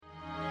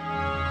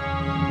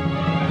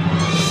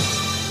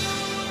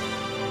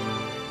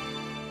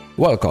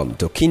Welcome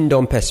to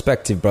Kingdom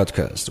Perspective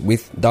Broadcast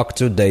with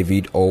Dr.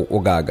 David O.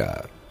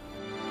 Ogaga.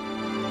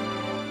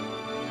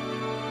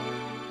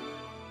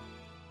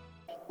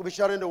 We'll be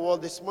sharing the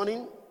word this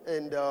morning,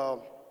 and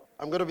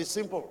I'm going to be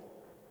simple.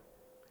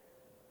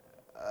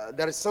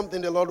 There is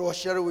something the Lord was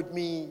sharing with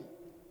me.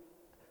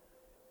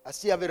 I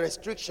still have a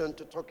restriction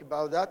to talk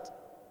about that,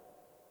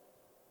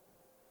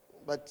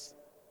 but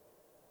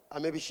I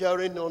may be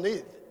sharing on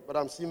it, but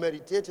I'm still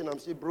meditating, I'm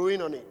still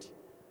brewing on it.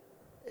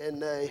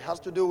 And it has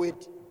to do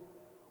with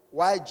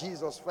why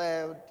Jesus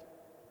fed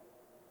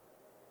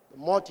the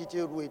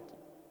multitude with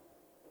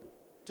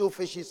 2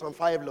 fishes and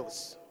 5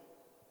 loaves.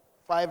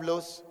 5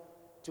 loaves,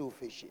 2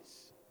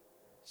 fishes.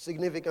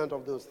 Significant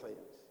of those things.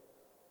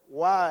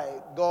 Why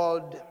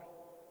God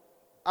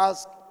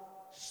asked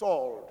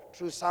Saul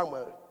through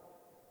Samuel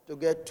to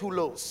get 2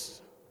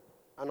 loaves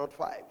and not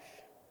 5.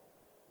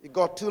 He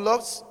got 2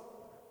 loaves.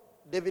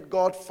 David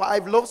got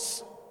 5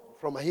 loaves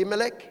from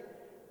Ahimelech.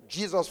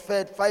 Jesus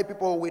fed 5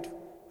 people with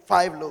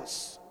 5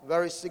 loaves.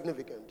 Very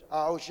significant.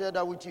 I'll share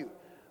that with you.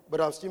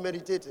 But I'm still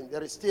meditating.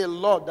 There is still a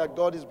lot that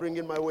God is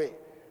bringing my way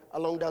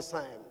along that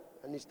time.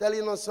 And He's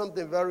telling us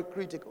something very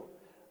critical,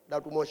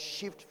 that we must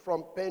shift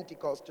from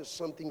Pentecost to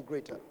something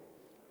greater.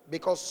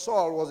 Because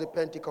Saul was a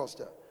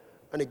Pentecostal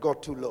and he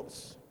got 2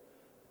 loaves.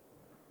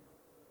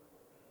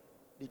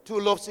 The 2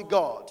 loaves he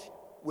got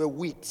were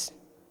wheat.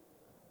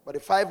 But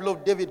the 5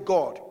 loaves David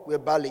got were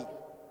barley.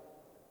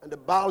 And the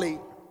barley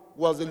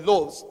was the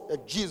loaves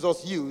that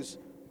Jesus used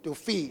to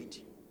feed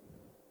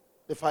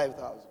the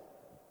 5,000.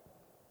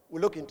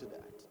 We'll look into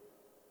that.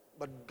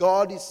 But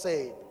God is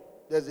saying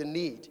there's a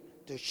need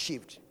to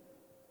shift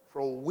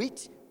from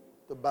wheat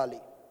to barley.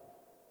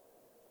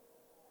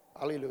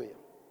 Hallelujah.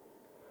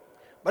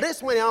 But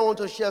this morning I want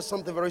to share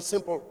something very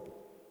simple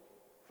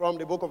from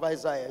the book of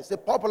Isaiah. It's a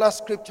popular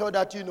scripture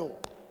that you know.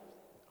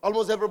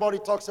 Almost everybody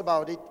talks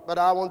about it, but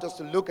I want us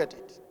to look at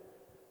it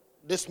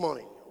this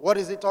morning. What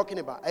is it talking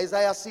about?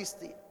 Isaiah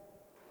 60,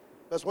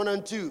 verse 1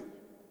 and 2.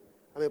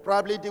 I may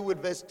probably deal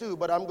with verse 2,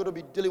 but I'm going to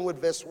be dealing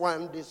with verse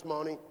 1 this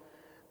morning.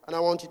 And I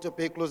want you to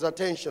pay close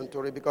attention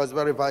to it because it's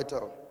very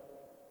vital.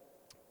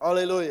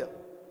 Hallelujah.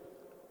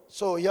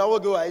 So here we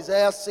go.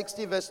 Isaiah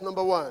 60, verse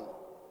number 1.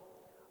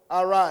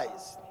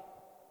 Arise.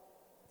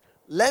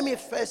 Let me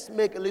first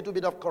make a little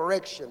bit of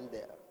correction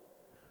there.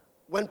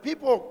 When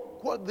people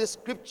quote this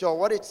scripture,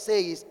 what it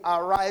says is,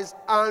 arise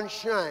and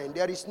shine.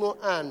 There is no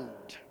and.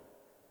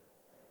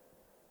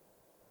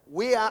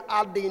 We are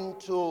adding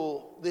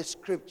to the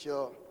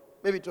scripture,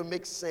 maybe to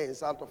make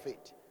sense out of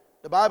it.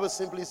 The Bible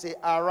simply says,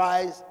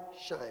 arise,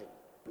 shine.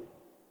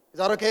 Is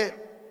that okay?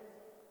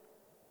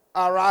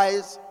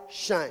 Arise,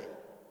 shine.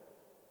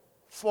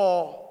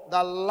 For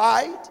the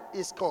light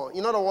is come.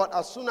 In other words,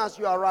 as soon as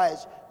you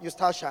arise, you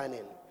start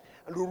shining.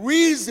 And the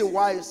reason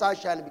why you start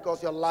shining,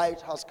 because your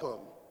light has come.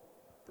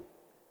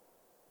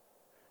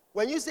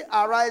 When you say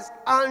arise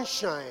and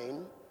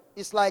shine,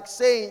 it's like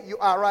saying you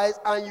arise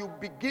and you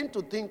begin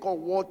to think of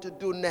what to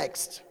do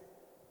next.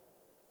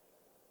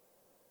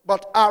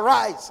 But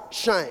arise,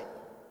 shine.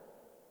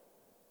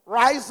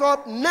 Rise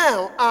up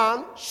now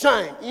and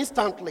shine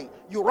instantly.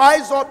 You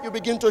rise up, you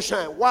begin to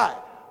shine. Why?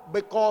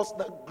 Because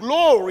the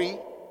glory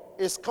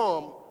is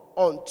come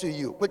unto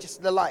you, which is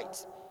the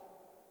light.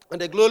 And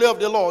the glory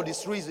of the Lord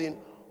is risen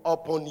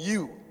upon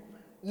you.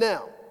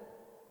 Now,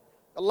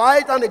 the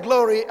light and the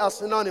glory are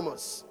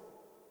synonymous.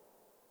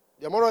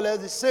 They're more or less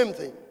the same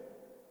thing.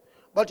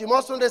 But you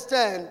must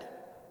understand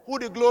who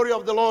the glory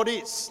of the Lord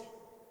is.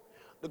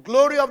 The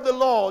glory of the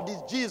Lord is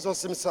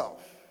Jesus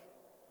himself.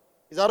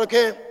 Is that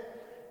okay?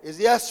 Is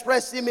the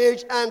express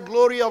image and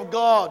glory of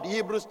God.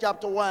 Hebrews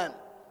chapter 1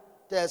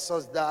 tells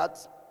us that.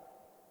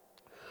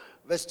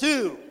 Verse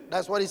 2,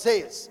 that's what it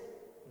says.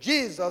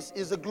 Jesus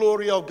is the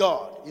glory of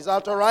God. Is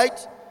that all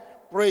right?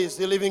 Praise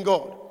the living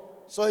God.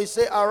 So he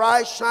said,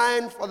 arise,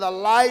 shine, for the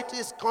light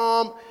is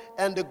come,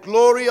 and the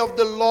glory of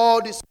the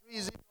Lord is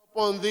risen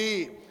upon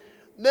thee.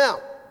 Now,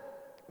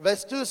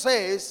 verse 2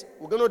 says,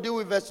 we're going to deal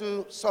with verse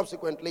 2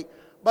 subsequently,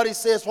 but it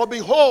says, for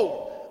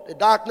behold, the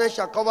darkness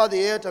shall cover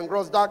the earth, and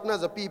gross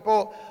darkness the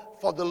people,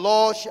 for the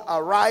Lord shall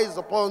arise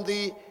upon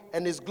thee,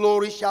 and his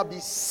glory shall be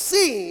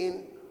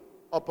seen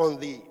upon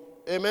thee.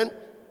 Amen.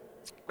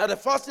 Now, the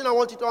first thing I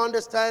want you to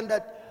understand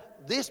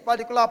that this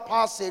particular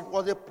passage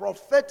was a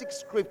prophetic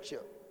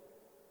scripture.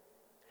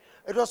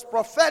 It was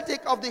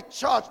prophetic of the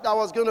church that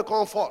was going to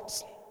come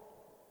forth.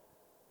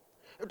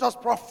 It was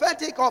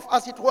prophetic of,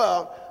 as it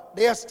were,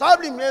 the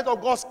establishment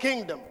of God's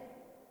kingdom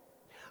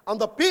and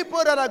the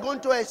people that are going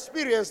to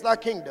experience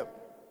that kingdom.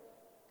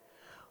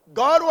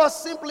 God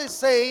was simply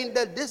saying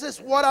that this is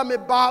what I'm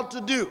about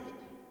to do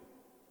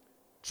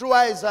through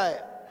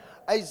Isaiah.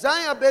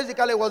 Isaiah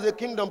basically was a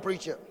kingdom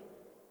preacher.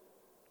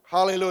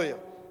 Hallelujah.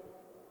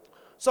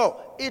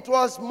 So it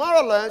was more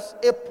or less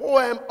a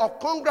poem of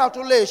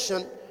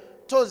congratulation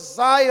to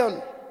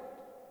Zion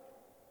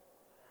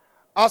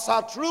as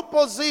her true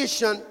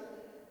position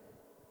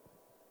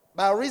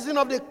by reason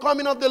of the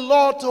coming of the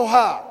Lord to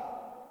her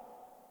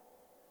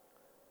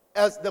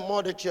as the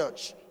mother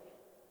church.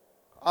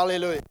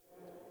 Hallelujah.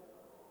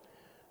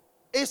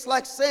 It's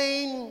like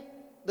saying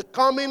the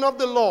coming of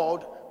the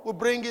Lord will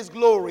bring his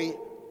glory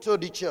to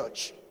the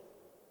church.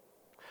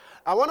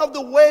 And one of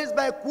the ways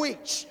by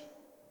which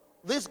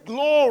this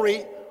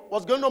glory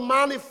was going to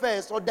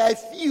manifest or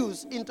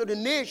diffuse into the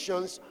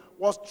nations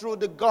was through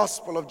the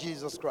gospel of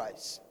Jesus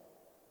Christ.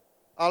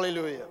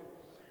 Hallelujah.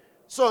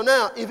 So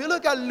now, if you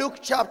look at Luke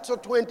chapter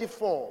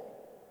 24,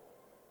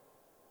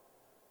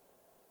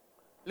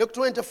 Luke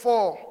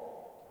 24,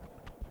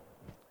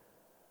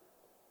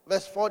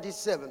 verse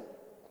 47.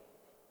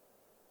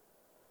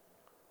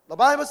 The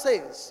Bible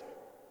says,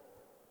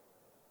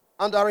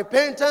 and the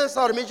repentance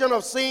or remission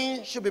of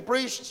sin should be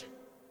preached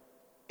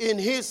in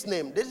his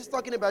name. This is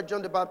talking about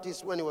John the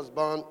Baptist when he was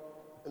born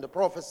and the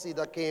prophecy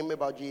that came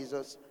about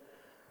Jesus.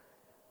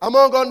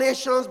 Among all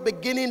nations,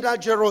 beginning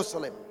at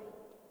Jerusalem.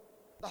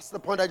 That's the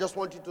point I just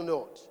want you to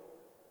note.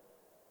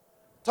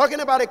 Talking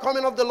about the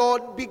coming of the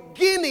Lord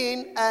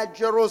beginning at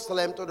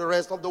Jerusalem to the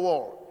rest of the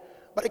world.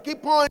 But the key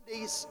point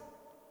is,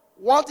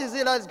 what is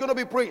it that is going to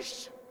be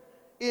preached?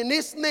 In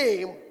his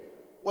name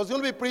was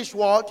going to be preached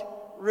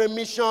what?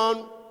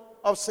 Remission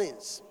of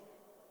sins.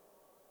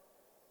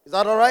 Is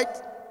that all right?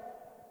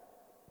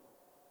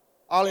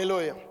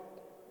 Hallelujah.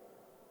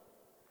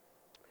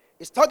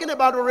 It's talking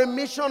about a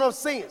remission of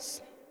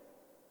sins.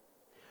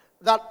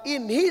 That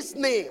in his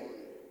name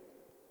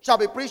shall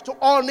be preached to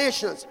all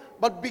nations,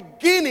 but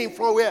beginning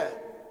from where?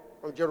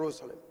 From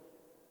Jerusalem.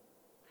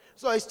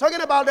 So it's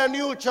talking about the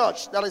new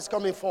church that is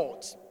coming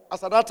forth.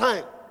 As at that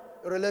time,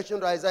 in relation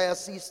to Isaiah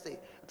 60, it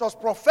was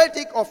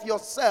prophetic of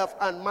yourself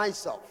and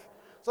myself.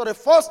 So the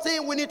first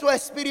thing we need to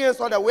experience,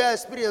 or that we are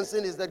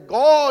experiencing, is that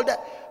God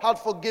had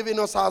forgiven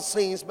us our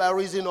sins by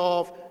reason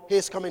of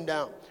his coming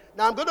down.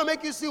 Now I'm going to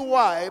make you see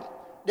why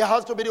there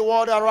has to be the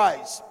word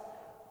arise.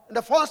 In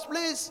the first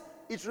place,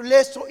 it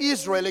relates to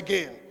Israel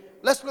again.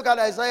 Let's look at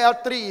Isaiah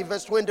 3,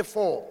 verse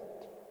 24.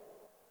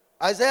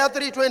 Isaiah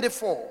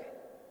 3:24.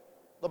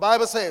 The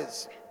Bible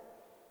says,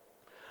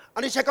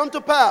 and it shall come to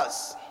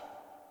pass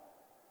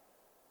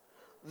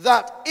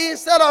that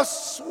instead of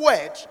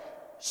sweat,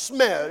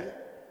 smell,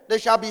 there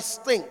shall be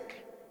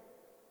stink.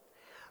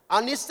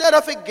 And instead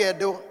of a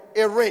ghetto,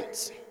 a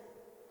rent.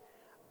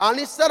 And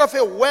instead of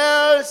a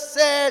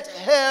well-set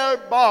hair,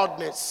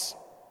 baldness.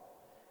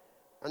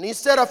 And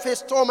instead of a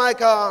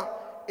stomacher,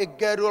 a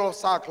girdle of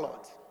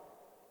sackcloth.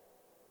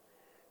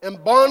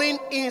 And burning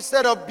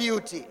instead of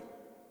beauty.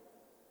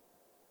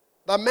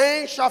 The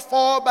man shall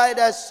fall by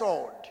the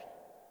sword,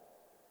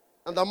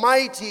 and the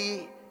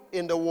mighty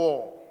in the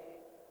war.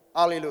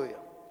 Hallelujah.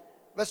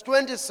 Verse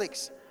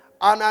 26.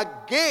 And a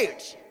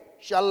gate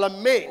shall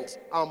lament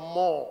and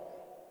mourn,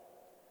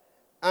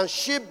 and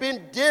she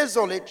being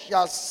desolate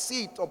shall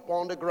sit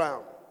upon the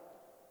ground.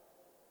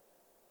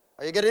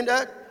 Are you getting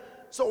that?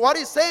 So what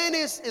he's saying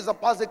is a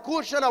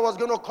persecution that was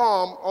going to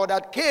come, or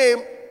that came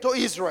to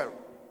Israel.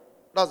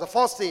 That's the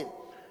first thing.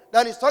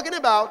 Then he's talking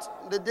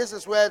about that this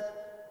is where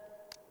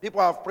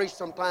people have preached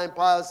some time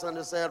past, and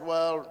they said,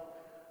 well,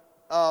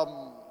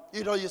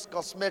 you don't use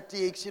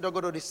cosmetics, you don't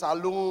go to the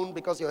salon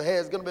because your hair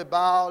is going to be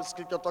bald.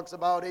 Scripture talks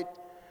about it.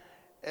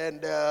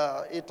 And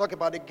it talks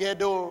about the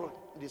ghetto,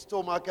 the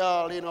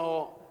stomacher, you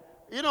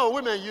know,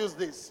 women use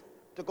this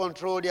to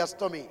control their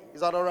stomach.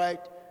 Is that all right?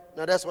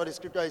 Now that's what the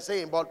scripture is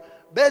saying.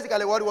 But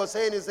basically what he was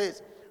saying is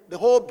this: the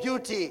whole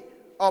beauty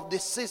of the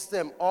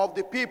system of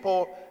the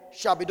people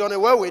shall be done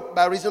away with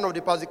by reason of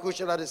the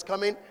persecution that is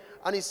coming.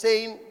 And he's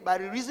saying, by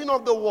the reason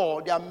of the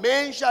war, their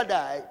men shall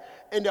die,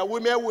 and their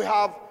women will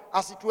have,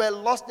 as it were,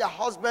 lost their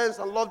husbands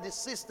and lost the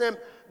system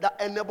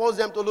that enables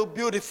them to look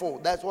beautiful.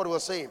 That's what he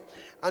was saying.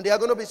 And they are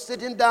going to be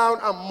sitting down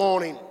and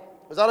mourning.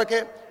 Is that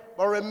okay?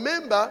 But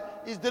remember,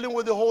 he's dealing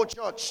with the whole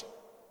church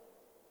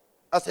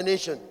as a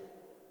nation.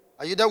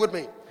 Are you there with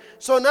me?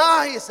 So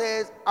now he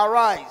says,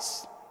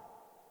 arise.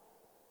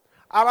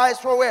 Arise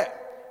from where?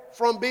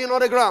 From being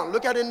on the ground.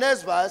 Look at the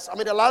next verse.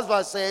 The last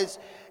verse says,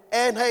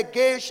 and her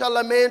gate shall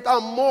lament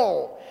and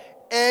mourn,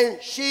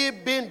 and she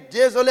being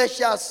desolate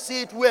shall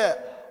sit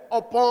where?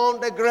 Upon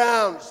the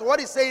ground. So what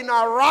he's saying,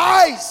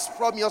 arise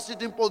from your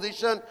sitting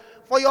position,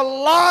 for your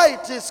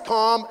light is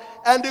come,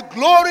 and the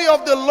glory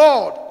of the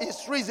Lord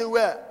is risen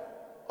where?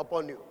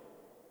 Upon you.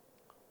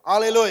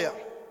 Hallelujah.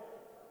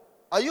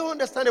 Are you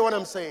understanding what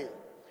I'm saying?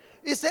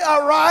 He said,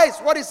 arise.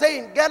 What he's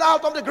saying, get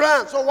out of the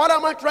ground. So what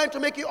am I trying to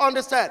make you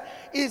understand?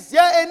 Is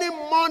there any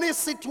money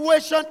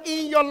situation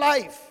in your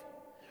life?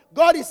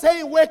 God is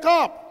saying, wake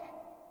up.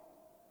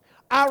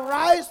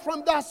 Arise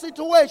from that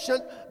situation,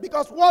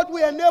 because what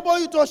will enable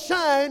you to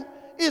shine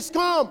is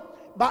come.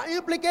 By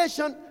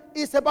implication,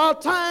 it's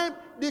about time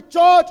the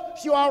church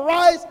should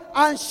arise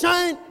and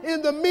shine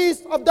in the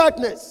midst of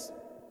darkness.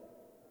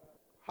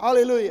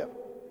 Hallelujah.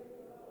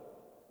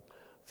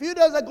 A few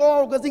days ago,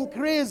 I was getting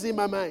crazy in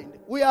my mind.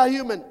 We are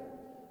human.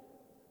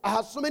 I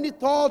have so many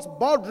thoughts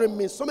bothering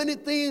me, so many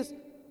things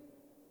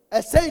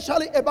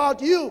essentially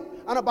about you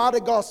and about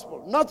the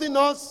gospel. Nothing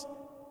else.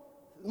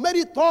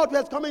 Many thoughts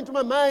was coming to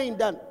my mind,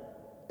 and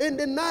in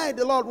the night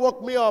the Lord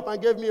woke me up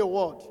and gave me a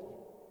word.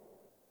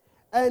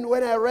 And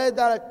when I read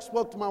that, I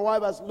spoke to my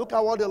wife. I said, look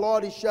at what the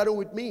Lord is sharing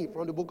with me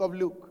from the book of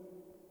Luke.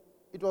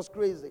 It was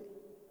crazy.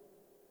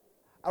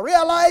 I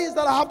realized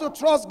that I have to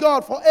trust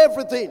God for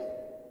everything.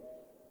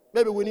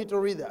 Maybe we need to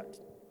read that.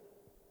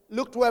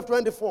 Luke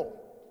 12:24.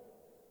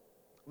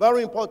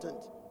 Very important.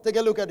 Take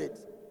a look at it.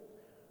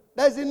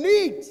 There's a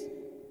need.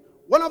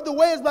 One of the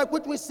ways by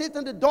which we sit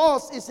in the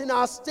doors is in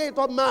our state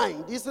of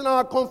mind. It's in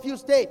our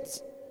confused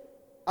state.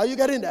 Are you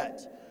getting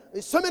that?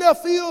 So many of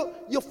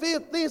you feel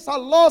things are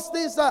lost,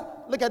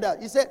 look at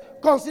that. He said,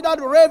 consider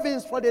the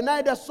ravens, for they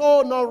neither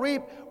sow nor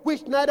reap,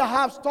 which neither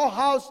have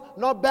storehouse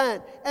nor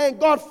barn, and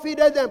God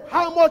feedeth them.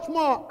 How much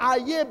more are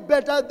ye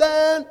better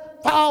than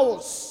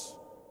fowls?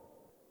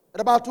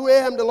 At about 2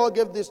 a.m., the Lord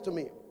gave this to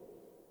me.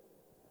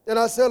 And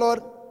I said,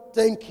 Lord,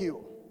 thank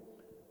you.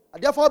 I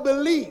therefore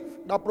believe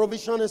that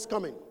provision is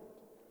coming.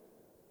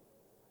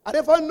 I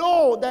therefore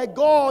know that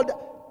God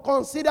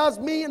considers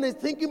me and is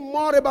thinking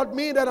more about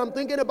me than I'm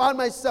thinking about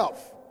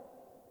myself.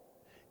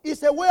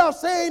 It's a way of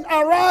saying,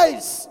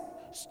 arise.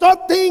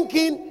 Stop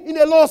thinking in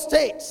a low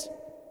state.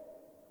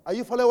 Are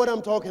you following what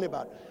I'm talking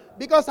about?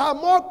 Because I'm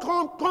more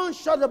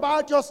conscious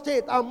about your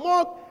state.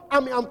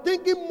 I'm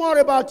thinking more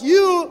about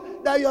you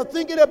than you're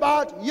thinking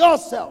about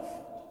yourself.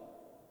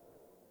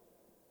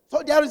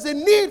 So there is a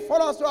need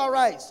for us to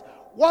arise.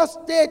 What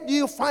state do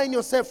you find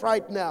yourself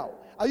right now?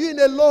 Are you in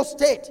a low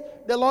state?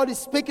 The Lord is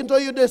speaking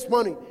to you this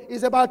morning.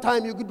 It's about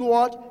time you could do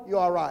what? You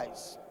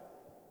arise.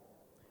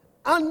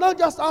 And not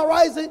just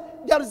arising,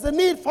 there is a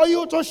need for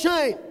you to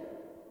shine.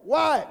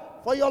 Why?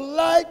 For your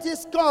light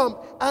is come,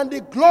 and the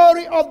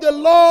glory of the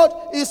Lord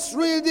is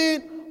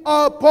risen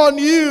upon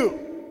you.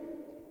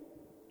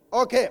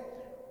 Okay.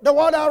 The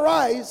word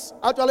arise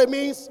actually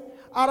means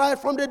arise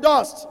from the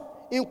dust,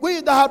 in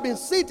which they have been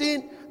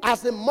sitting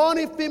as a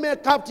mourning female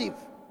captive,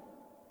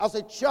 as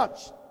a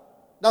church.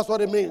 That's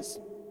what it means.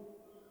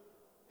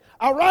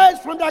 Arise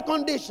from that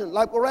condition,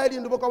 like we read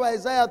in the book of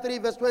Isaiah 3,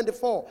 verse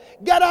 24.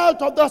 Get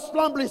out of the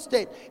slumbering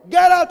state.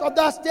 Get out of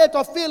that state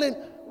of feeling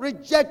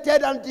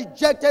rejected and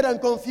dejected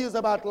and confused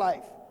about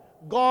life.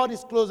 God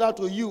is closer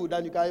to you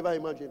than you can ever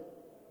imagine.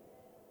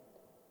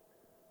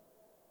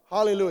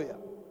 Hallelujah.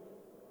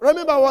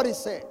 Remember what he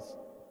says.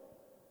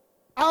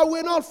 I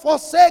will not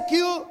forsake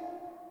you,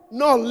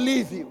 nor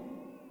leave you.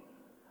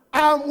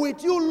 I am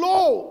with you,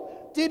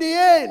 lo, till the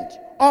end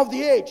of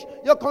the age.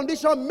 Your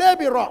condition may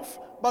be rough,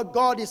 but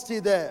God is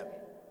still there.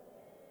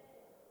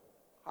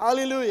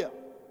 Hallelujah.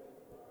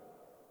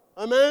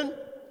 Amen.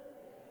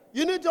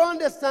 You need to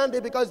understand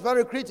it because it's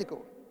very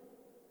critical.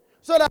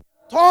 So that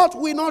thought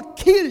will not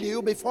kill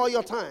you before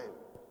your time.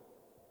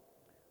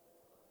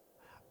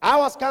 I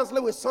was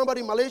counseling with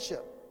somebody in Malaysia.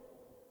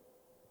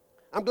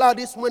 I'm glad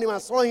this morning I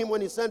saw him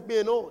when he sent me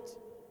a note.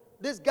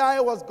 This guy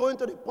was going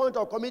to the point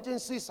of committing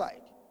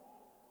suicide.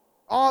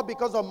 All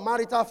because of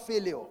marital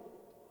failure.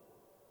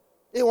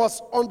 He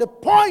was on the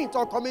point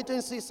of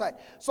committing suicide.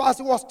 So as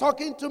he was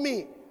talking to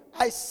me,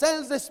 I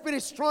sensed the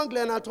Spirit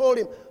strongly and I told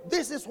him,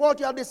 this is what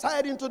you are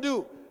deciding to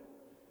do.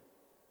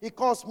 He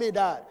calls me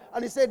Dad.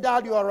 And he said,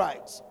 Dad, you are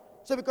right.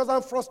 So because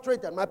I'm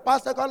frustrated, my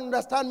pastor can't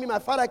understand me, my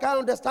father can't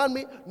understand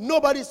me,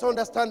 nobody's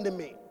understanding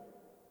me.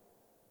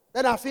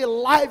 Then I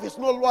feel life is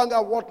no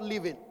longer worth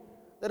living.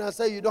 Then I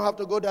say, you don't have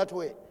to go that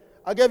way.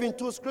 I gave him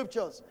 2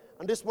 scriptures.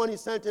 And this one he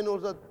sent in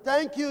also,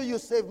 thank you, you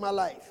saved my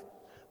life.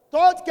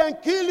 Thought can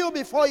kill you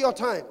before your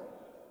time.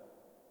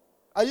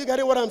 Are you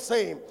getting what I'm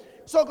saying?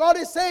 So God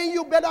is saying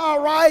you better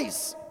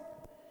arise.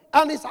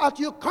 And it's as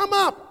you come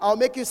up, I'll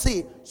make you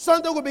see.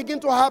 Something will begin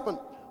to happen.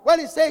 When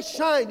he says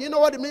shine, you know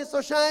what it means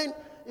to shine?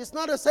 It's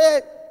not to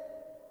say,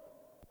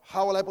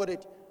 how will I put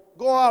it?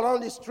 Go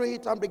around the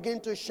street and begin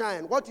to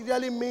shine. What it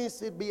really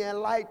means is be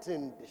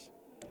enlightened.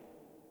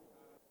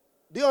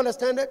 Do you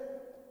understand it?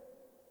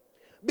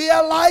 Be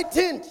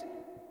enlightened.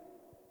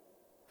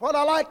 For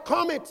the light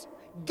cometh.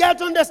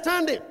 Get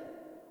understanding.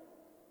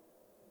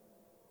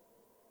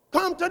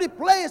 Come to the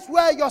place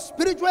where your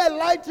spiritual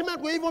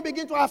enlightenment will even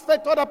begin to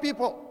affect other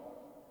people.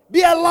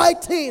 Be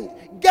enlightened.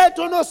 Get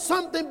to know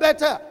something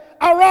better.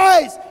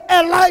 Arise,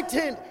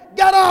 enlightened.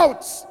 Get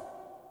out.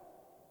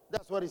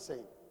 That's what he's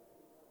saying.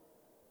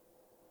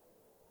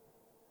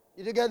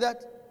 Did you get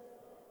that?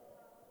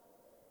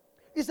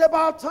 It's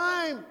about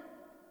time.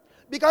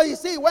 Because you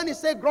see, when he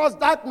says gross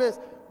darkness,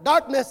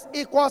 darkness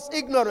equals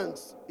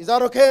ignorance. Is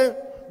that okay?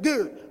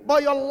 Good.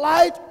 But your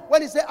light,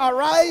 when he says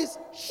arise,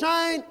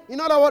 shine, in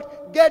other words,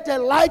 get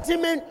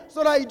enlightenment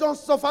so that you don't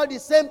suffer the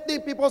same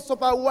thing people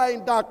suffer who are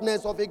in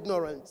darkness of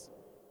ignorance.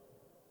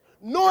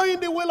 Knowing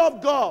the will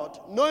of God,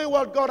 knowing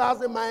what God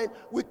has in mind,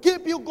 will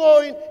keep you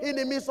going in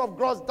the midst of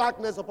gross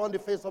darkness upon the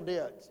face of the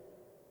earth.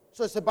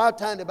 So it's about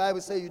time the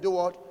Bible says you do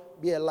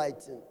what? Be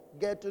enlightened.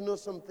 Get to know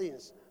some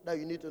things that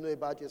you need to know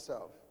about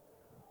yourself.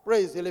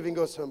 Praise the living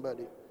God,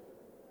 somebody.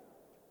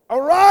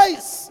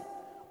 Arise.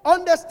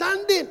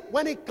 Understanding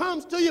when it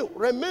comes to you.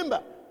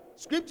 Remember,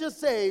 Scripture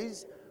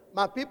says,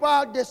 my people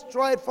are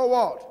destroyed for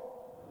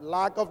what?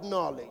 Lack of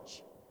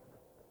knowledge.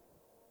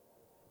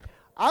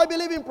 I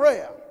believe in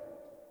prayer.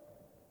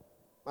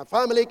 My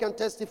family can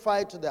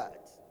testify to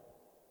that.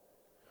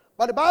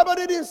 But the Bible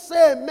didn't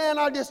say men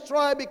are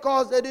destroyed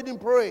because they didn't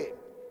pray.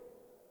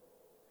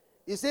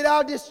 He said,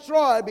 "I'll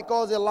destroy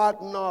because they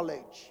lack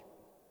knowledge."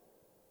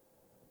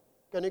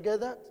 Can you get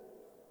that?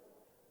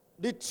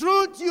 The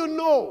truth you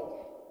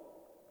know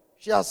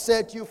shall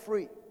set you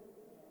free.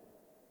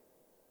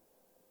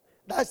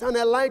 That's an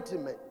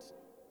enlightenment.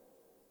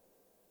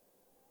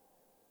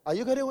 Are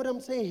you getting what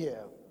I'm saying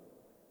here?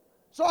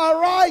 So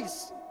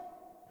arise.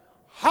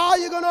 How are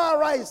you going to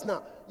arise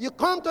now? You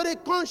come to the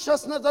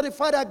consciousness of the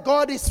fact that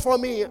God is for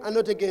me and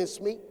not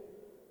against me.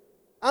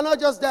 And not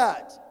just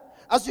that.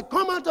 As you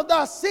come out of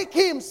that, seek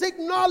Him, seek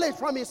knowledge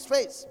from His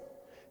face.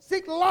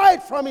 Seek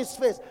light from His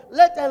face.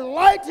 Let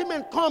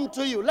enlightenment come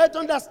to you. Let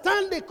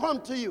understanding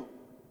come to you.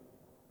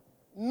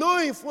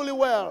 Knowing fully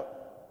well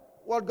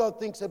what God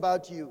thinks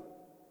about you.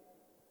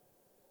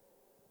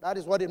 That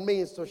is what it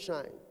means to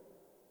shine.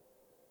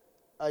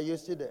 Are you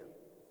still there?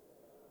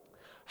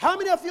 How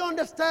many of you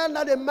understand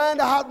that a man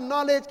that has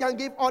knowledge can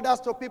give orders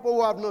to people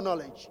who have no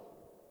knowledge?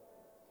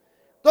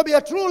 To be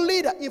a true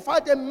leader, in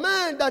fact, a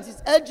man that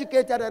is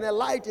educated and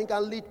enlightened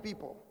can lead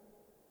people.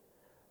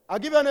 I'll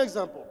give you an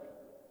example.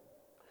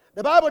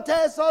 The Bible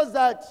tells us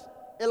that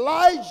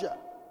Elijah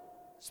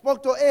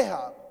spoke to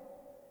Ahab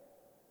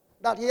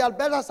that he had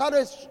better start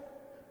his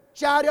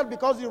chariot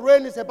because the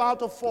rain is about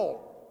to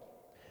fall.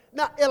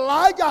 Now,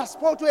 Elijah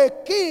spoke to a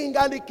king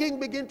and the king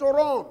began to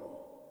run.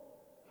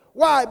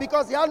 Why?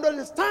 Because he had an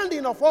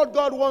understanding of what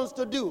God wants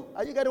to do.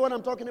 Are you getting what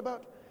I'm talking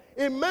about?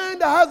 A man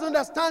that has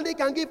understanding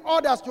can give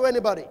orders to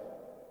anybody.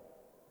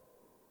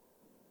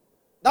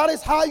 That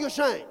is how you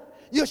shine.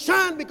 You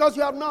shine because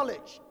you have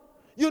knowledge.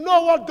 You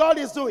know what God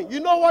is doing. You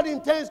know what He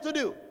intends to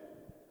do.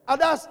 At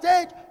that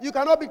stage, you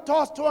cannot be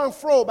tossed to and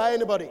fro by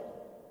anybody.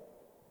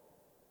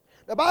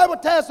 The Bible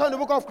tells us in the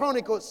book of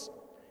Chronicles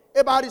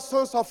about the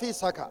sons of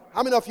Issachar.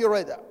 How many of you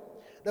read that?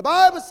 The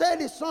Bible said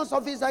the sons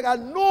of Issachar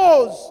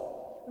knows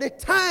the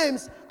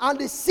times and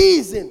the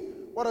season.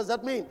 What does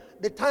that mean?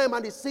 The time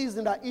and the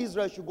season that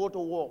Israel should go to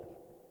war.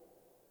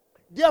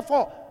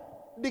 Therefore,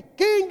 the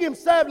king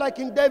himself, like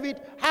King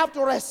David, have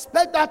to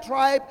respect that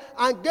tribe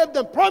and give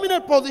them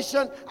prominent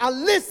position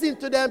and listen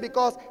to them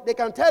because they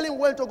can tell him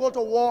when to go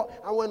to war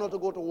and when not to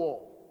go to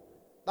war.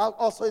 That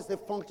also is the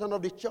function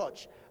of the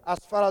church as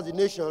far as the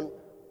nation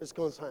is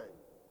concerned.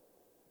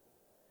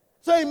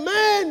 So a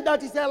man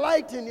that is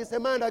enlightened is a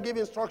man that gives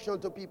instruction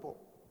to people.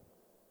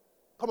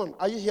 Come on,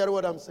 are you hearing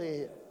what I'm saying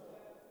here?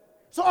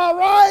 So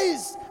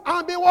arise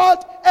and be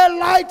what?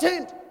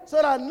 Enlightened. So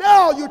that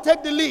now you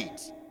take the lead.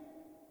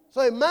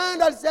 So a man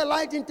that is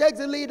enlightened takes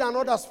the lead and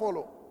others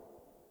follow.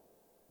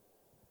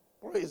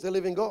 Praise the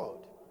living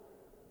God.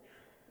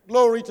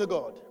 Glory to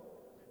God.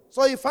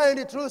 So you find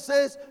the true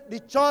sense, the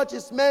church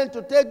is meant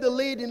to take the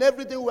lead in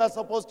everything we are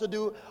supposed to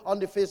do on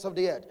the face of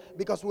the earth.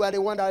 Because we are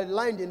the one that are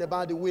aligned in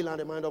about the will and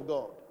the mind of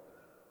God.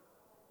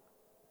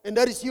 And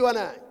that is you and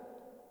I.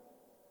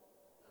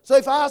 So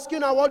if I ask you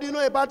now, what do you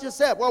know about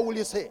yourself? What will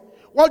you say?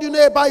 What do you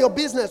know about your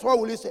business? What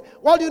will you say?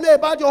 What do you know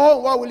about your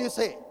home? What will you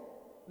say?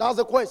 That's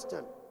the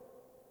question.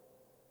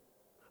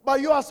 But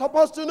you are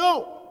supposed to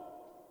know.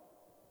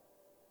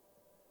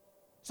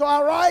 So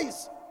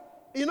arise.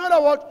 In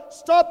other words,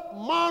 stop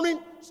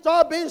mourning,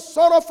 stop being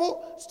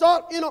sorrowful,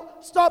 stop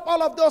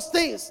all of those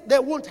things. They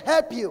won't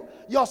help you.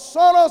 Your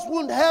sorrows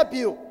won't help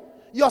you.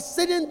 You're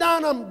sitting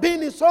down and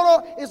being in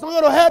sorrow, it's not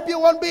going to help you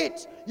one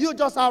bit. You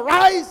just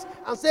arise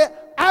and say,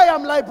 I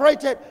am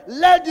liberated.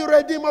 Let the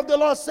redeemed of the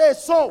Lord say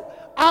so.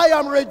 I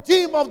am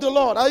redeemed of the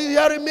Lord. Are you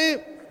hearing me?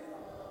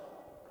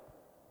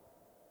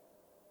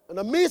 In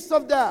the midst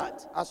of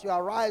that, as you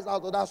arise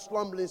out of that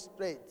slumbering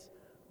state,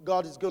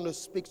 God is going to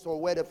speak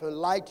some word of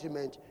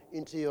enlightenment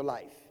into your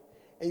life.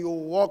 And you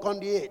will walk on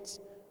the earth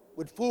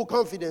with full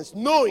confidence,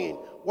 knowing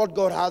what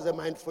God has in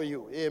mind for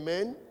you.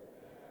 Amen?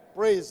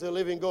 Praise the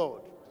living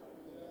God.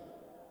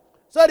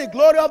 So the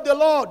glory of the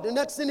Lord, the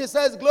next thing he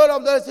says, glory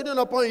of the Lord is sitting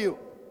upon you.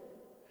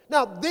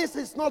 Now, this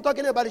is not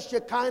talking about the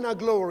Shekinah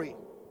glory.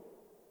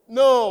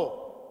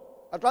 No.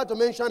 I tried to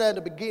mention that at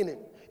the beginning.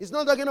 It's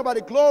not talking about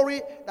the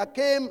glory that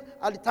came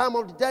at the time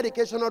of the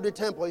dedication of the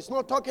temple. It's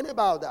not talking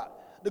about that.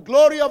 The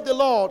glory of the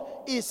Lord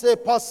is a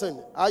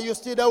person. Are you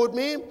still there with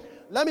me?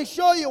 Let me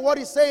show you what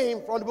he's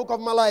saying from the book of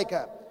Malachi.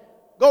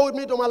 Go with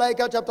me to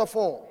Malachi chapter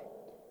 4.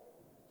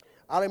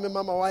 I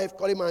remember my wife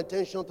calling my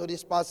attention to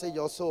this passage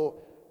also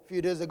a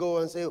few days ago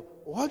and say,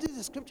 what is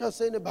the scripture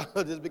saying about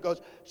this?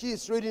 Because she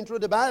is reading through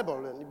the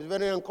Bible and it's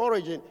very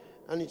encouraging.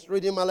 And it's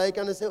reading Malachi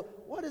and I say,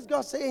 what is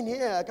God saying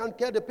here? I can't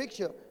get the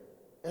picture.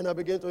 And I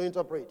begin to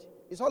interpret.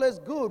 It's always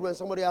good when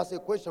somebody asks a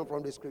question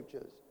from the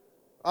scriptures.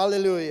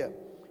 Hallelujah.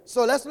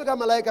 So let's look at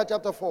Malachi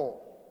chapter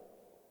 4.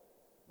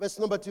 Verse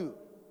number 2.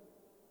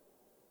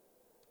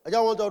 I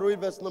just want to read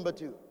verse number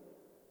 2.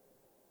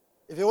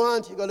 If you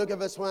want, you can look at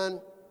verse 1.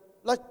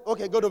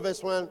 Okay, go to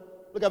verse 1.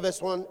 Look at verse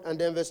 1 and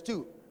then verse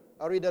 2.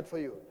 I'll read that for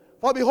you.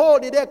 For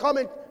behold, the day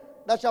cometh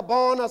that shall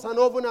burn as an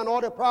oven, and all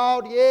the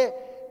proud, yea,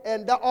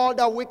 and all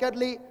that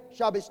wickedly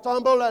shall be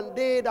stumbled, and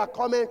they that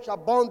cometh shall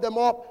burn them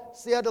up,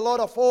 saith the Lord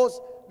of hosts,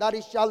 that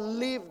it shall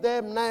leave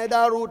them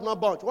neither root nor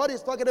bunch. What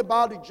is talking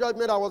about the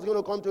judgment that was going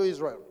to come to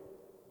Israel?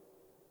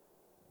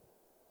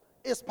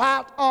 It's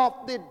part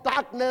of the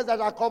darkness that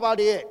has covered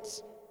the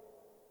earth.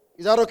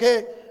 Is that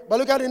okay? But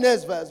look at the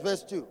next verse,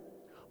 verse 2.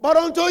 But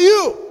unto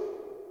you,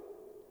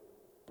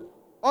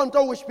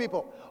 unto which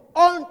people?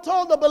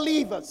 Unto the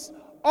believers,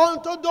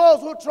 unto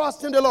those who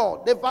trust in the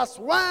Lord. The verse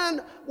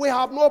 1, we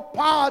have no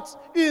part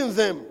in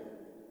them.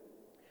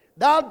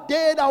 That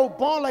day that will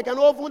burn like an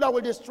oven that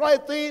will destroy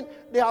things,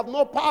 they have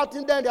no part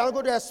in them. They are not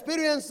going to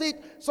experience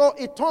it. So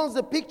it turns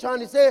the picture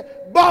and it says,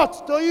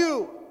 but to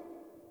you.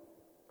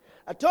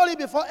 I told you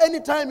before,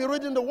 anytime you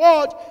read in the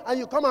word and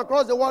you come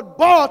across the word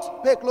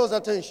but, pay close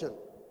attention.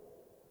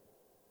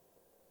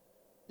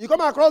 You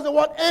come across the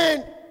word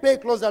and, pay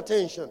close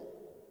attention.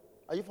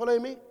 Are you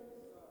following me?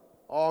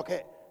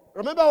 Okay.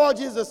 Remember what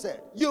Jesus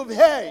said. You've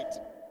heard,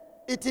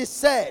 it is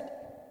said,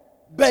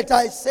 but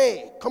I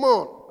say. Come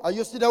on. Are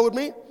you still there with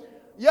me?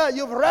 Yeah,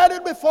 you've read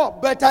it before,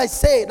 but I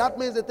say. That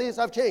means the things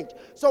have changed.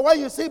 So when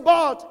you see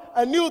but,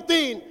 a new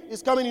thing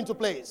is coming into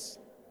place.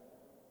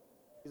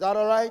 Is that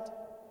all right?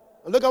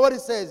 And look at what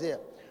it says here.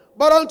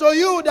 But unto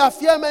you that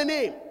fear my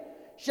name,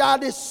 shall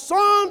the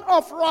Son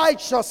of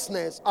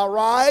righteousness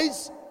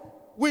arise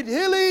with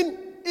healing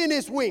in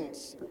his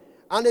wings.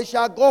 And they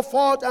shall go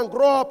forth and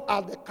grow up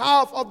as the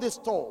calf of the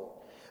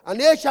stall. And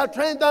they shall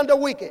train down the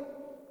wicked.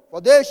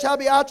 For they shall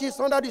be arches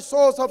under the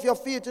soles of your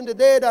feet in the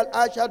day that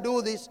I shall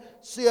do this,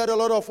 saith the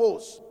Lord of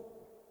hosts.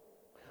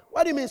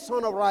 What do you mean,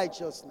 Son of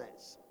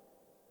righteousness?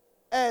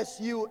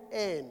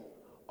 S-U-N,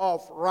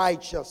 of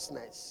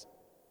righteousness.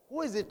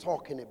 Who is it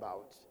talking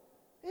about?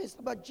 It's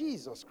about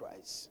Jesus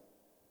Christ.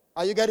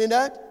 Are you getting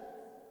that?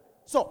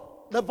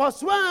 So, the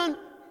verse 1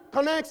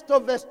 connects to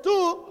verse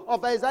 2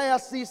 of Isaiah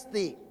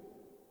 60.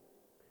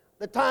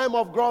 The time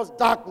of gross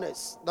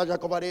darkness that shall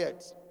cover the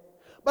earth.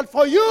 But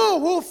for you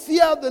who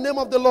fear the name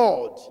of the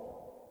Lord,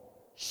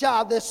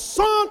 shall the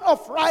Son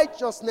of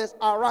righteousness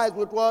arise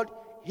with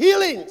what?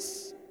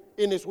 Healings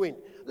in his wing.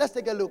 Let's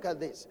take a look at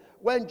this.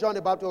 When John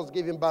the Baptist was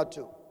giving birth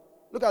to.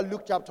 Look at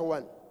Luke chapter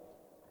 1.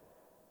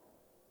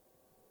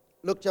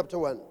 Luke chapter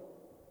 1.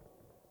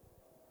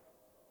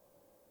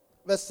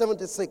 Verse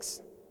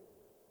 76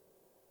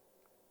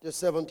 to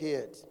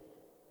 78.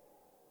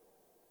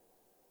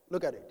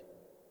 Look at it.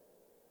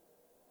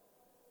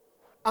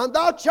 And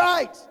thou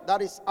child,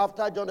 that is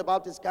after John the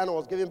Baptist kind of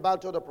was giving birth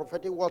to, the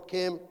prophetic word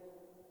came.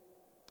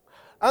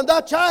 And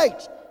thou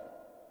child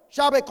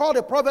shall be called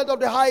the prophet of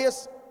the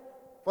highest,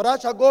 for thou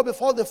shalt go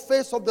before the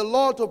face of the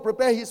Lord to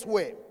prepare his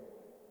way,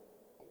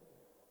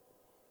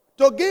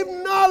 to give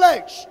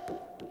knowledge.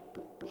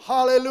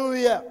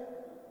 Hallelujah.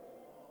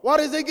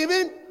 What is he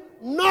giving?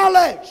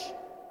 Knowledge.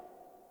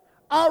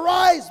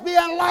 Arise, be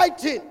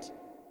enlightened,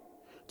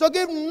 to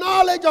give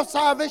knowledge of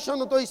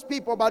salvation unto his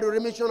people by the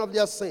remission of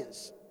their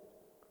sins.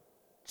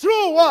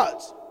 Through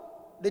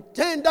what? The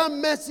tender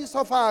mercies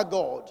of our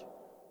God,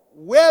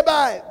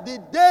 whereby the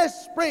day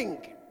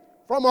spring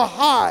from on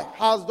high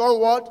has done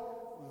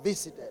what?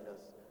 Visited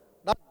us.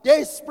 That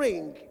day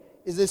spring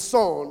is the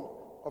Son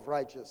of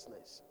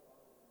righteousness.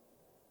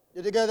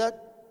 Did you get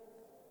that?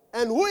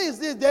 And who is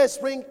this day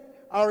spring?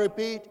 I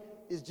repeat,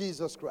 is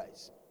Jesus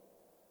Christ.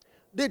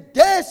 The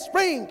day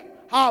spring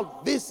has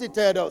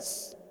visited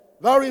us.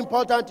 Very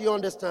important you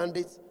understand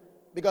this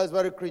because it's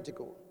very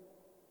critical.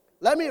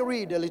 Let me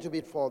read a little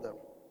bit further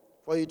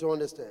for you to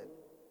understand.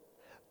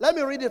 Let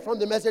me read it from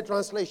the Message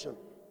translation.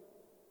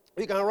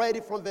 You can read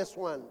it from verse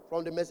 1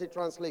 from the Message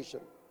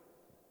translation.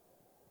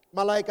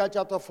 Malachi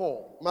chapter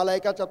 4.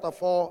 Malachi chapter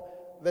 4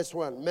 verse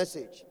 1.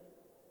 Message.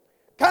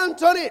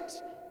 Count on it.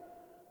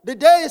 The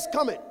day is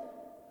coming,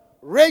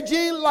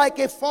 raging like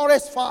a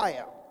forest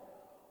fire.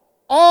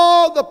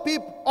 All the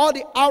people, all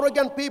the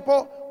arrogant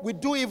people will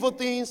do evil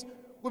things,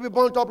 will be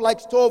burnt up like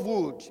stove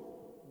wood,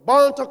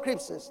 burnt to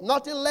crimson.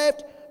 Nothing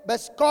left but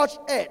scorched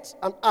earth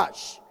and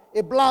ash.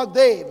 A black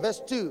day,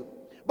 verse 2.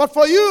 But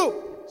for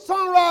you,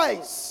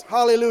 sunrise,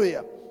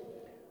 hallelujah.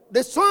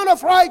 The Son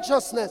of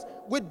righteousness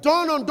will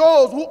dawn on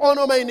those who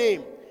honor my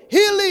name.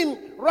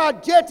 Healing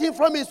radiating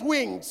from his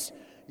wings.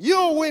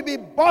 You will be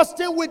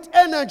bursting with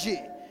energy,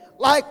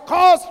 like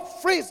cars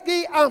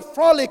frisky and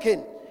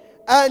frolicking.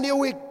 And you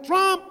will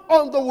tramp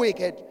on the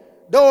wicked.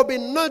 There will be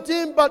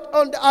nothing but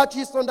on the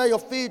arches under your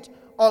feet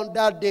on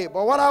that day.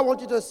 But what I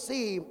want you to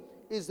see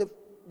is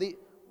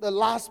the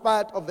last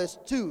part of verse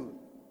 2.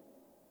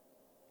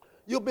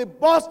 You'll be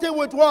bursting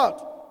with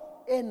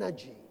what?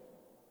 Energy.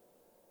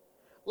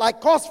 Like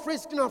cause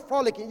frisking and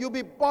frolicking, you'll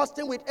be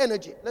bursting with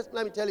energy. Let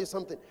me tell you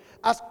something.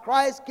 As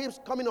Christ keeps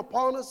coming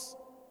upon us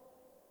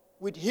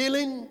with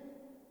healing,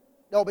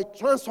 there will be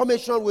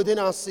transformation within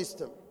our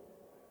system.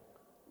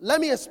 Let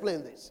me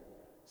explain this.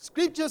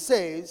 Scripture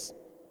says,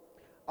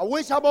 I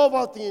wish above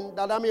all things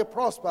that I may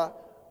prosper,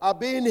 and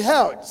be in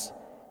health,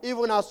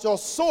 even as your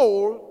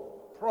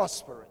soul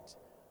prospereth.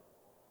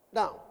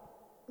 Now,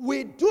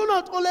 we do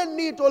not only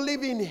need to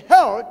live in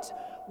health,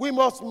 we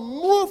must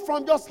move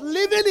from just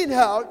living in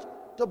health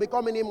to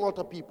becoming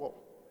immortal people.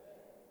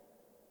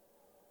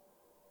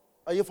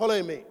 Are you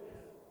following me?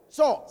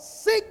 So,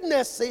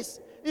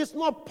 sicknesses is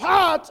not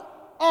part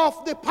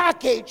of the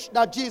package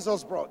that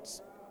Jesus brought.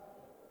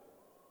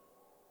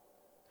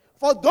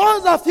 For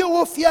those of you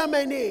who fear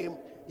my name,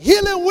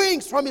 healing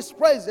wings from his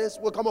presence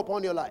will come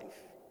upon your life.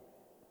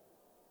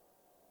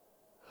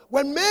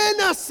 When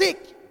men are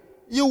sick,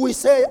 you will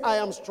say, I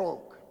am strong.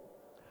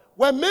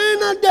 When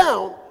men are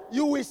down,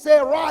 you will say,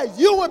 rise.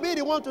 You will be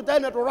the one to tell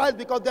them to rise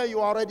because then you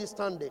are already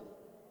standing.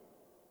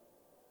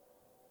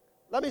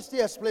 Let me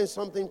still explain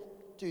something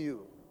to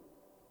you.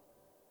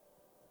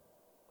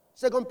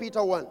 2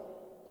 Peter 1.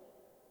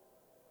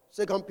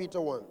 2 Peter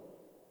 1.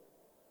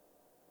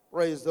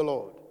 Praise the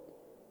Lord.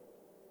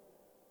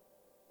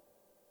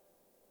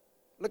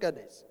 Look at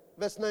this.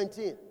 Verse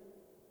 19.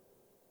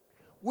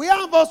 We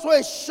have also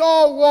a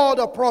sure word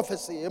of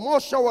prophecy, a more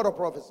sure word of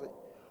prophecy,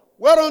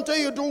 whereunto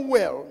you do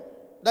well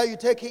that you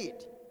take heed,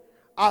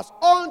 as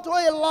unto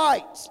a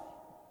light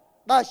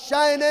that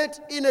shineth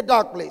in a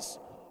dark place,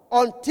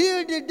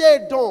 until the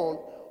day dawn,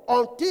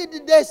 until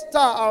the day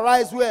star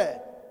arise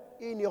where?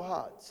 In your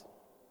heart.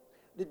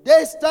 The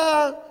day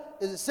star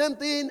is the same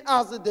thing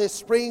as the day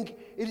spring.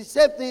 It is the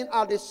same thing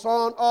as the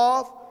sun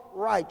of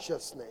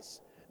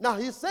righteousness. Now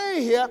he's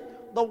saying here,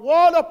 the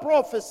word of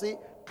prophecy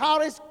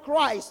carries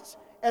Christ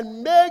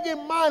and make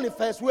him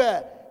manifest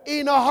where?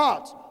 In our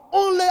hearts.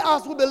 Only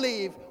as we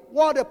believe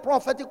what the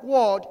prophetic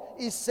word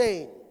is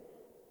saying.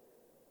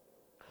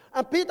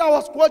 And Peter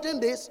was quoting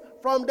this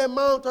from the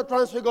Mount of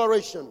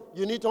Transfiguration.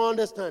 You need to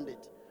understand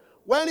it.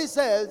 When he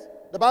says,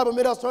 the Bible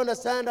made us to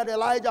understand that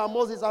Elijah and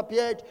Moses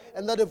appeared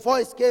and that the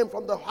voice came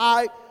from the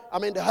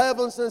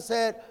heavens and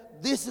said,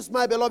 this is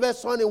my beloved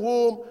son in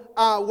whom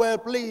I am well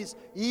pleased.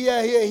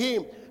 Hear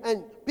him.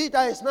 And Peter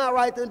is now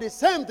writing the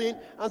same thing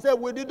and said,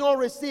 we did not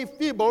receive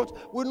fables,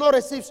 we did not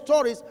receive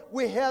stories.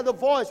 We hear the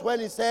voice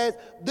when he says,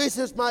 this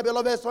is my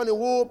beloved son in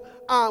whom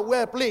I am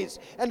well pleased.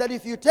 And that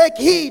if you take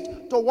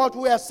heed to what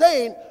we are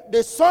saying,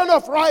 the Son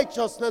of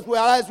Righteousness will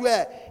arise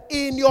where?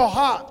 In your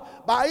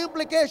heart. By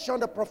implication,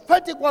 the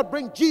prophetic word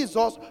brings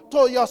Jesus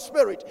to your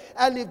spirit.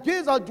 And if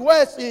Jesus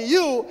dwells in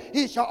you,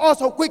 he shall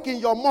also quicken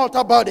your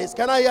mortal bodies.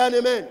 Can I hear an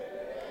amen?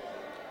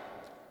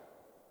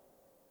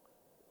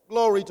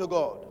 Glory to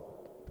God.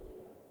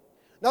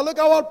 Now look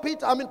at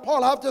what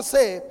Paul have to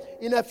say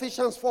in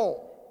Ephesians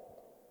 4.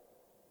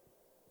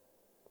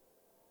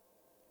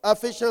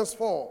 Ephesians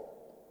 4.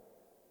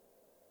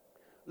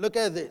 Look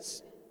at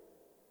this.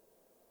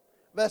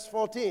 Verse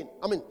 14.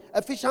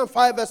 Ephesians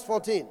 5 verse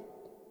 14.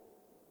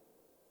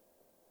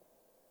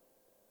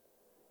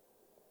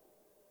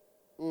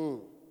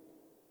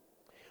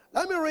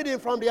 Let me read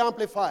it from the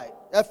Amplified.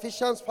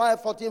 Ephesians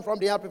 5:14 from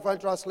the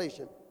Amplified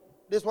translation.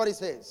 This is what it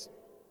says.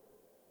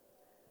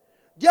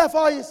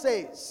 Therefore he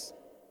says,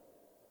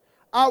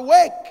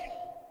 awake,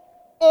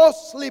 O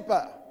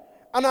sleeper,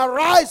 and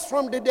arise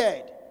from the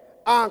dead,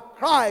 and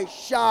Christ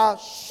shall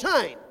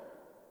shine.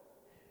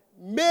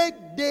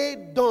 Make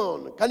day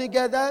dawn. Can you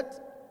get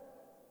that?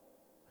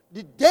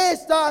 The day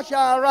star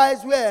shall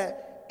arise where?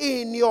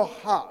 In your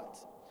heart.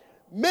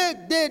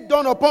 Make day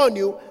dawn upon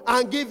you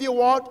and give you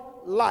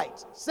what?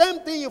 Light. Same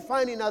thing you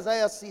find in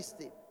Isaiah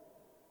 60.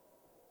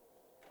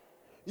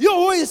 You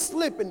who is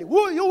sleeping, you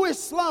who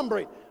is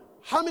slumbering.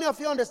 How many of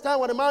you understand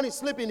when a man is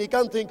sleeping, he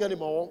can't think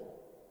anymore?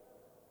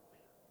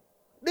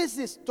 This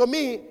is, to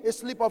me, a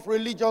sleep of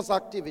religious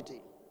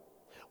activity.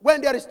 When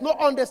there is no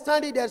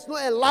understanding, there is no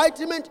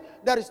enlightenment,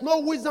 there is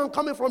no wisdom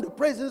coming from the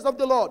presence of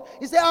the Lord.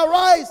 He said,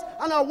 arise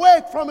and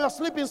awake from your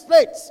sleeping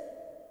states.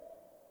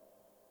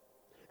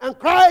 And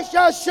Christ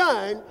shall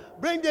shine,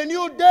 bring the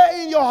new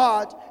day in your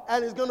heart,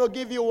 and it's going to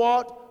give you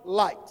what?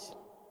 Light.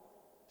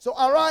 So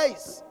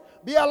arise,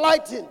 be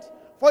enlightened,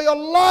 for your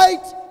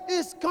light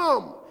is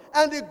come,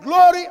 and the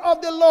glory of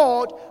the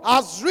Lord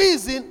has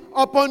risen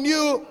upon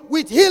you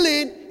with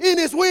healing in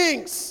his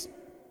wings.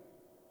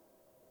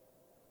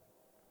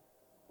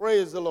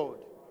 Praise the Lord.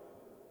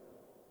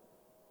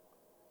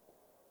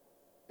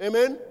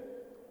 Amen.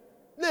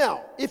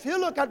 Now, if you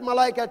look at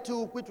Malachi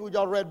 2, which we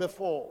just read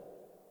before,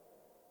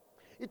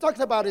 it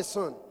talks about his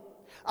sun.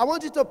 I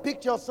want you to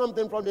picture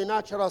something from the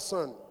natural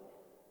sun.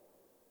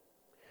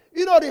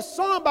 You know, the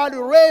sun, by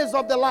the rays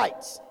of the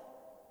light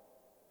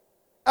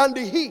and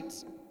the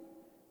heat,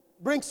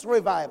 brings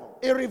revival.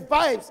 It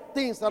revives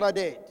things that are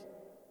dead.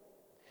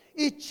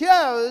 It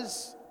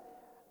cheers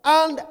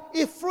and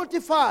it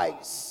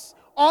fructifies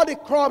all the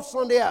crops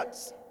on the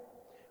earth.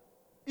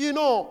 You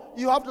know,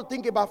 you have to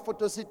think about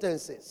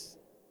photosynthesis.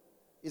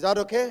 Is that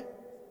okay?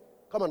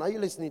 Come on, are you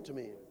listening to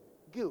me?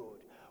 Good.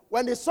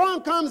 When the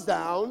sun comes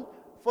down,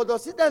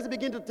 photosynthesis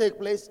begin to take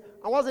place.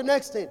 And what's the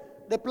next thing?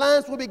 The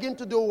plants will begin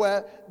to do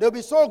well. They'll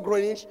be so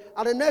greenish.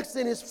 And the next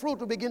thing is fruit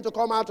will begin to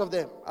come out of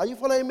them. Are you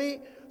following me?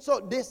 So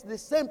this the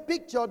same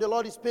picture the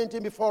Lord is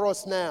painting before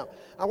us now.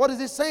 And what is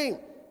he saying?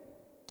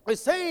 He's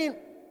saying,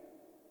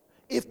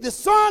 if the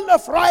Son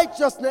of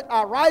Righteousness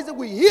arises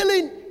with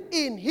healing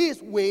in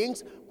his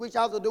wings, which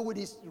has to do with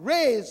his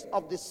rays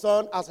of the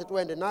sun, as it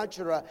were in the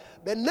natural.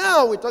 But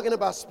now we're talking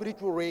about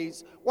spiritual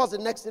rays. What's the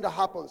next thing that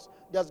happens?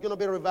 There's going to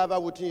be a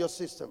revival within your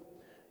system.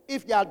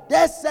 If there are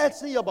dead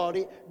cells in your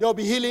body, there will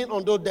be healing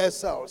on those dead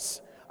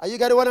cells. Are you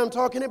getting what I'm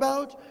talking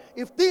about?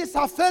 If things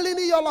are failing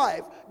in your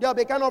life, there'll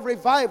be kind of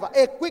revival,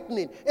 a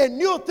quickening, a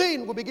new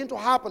thing will begin to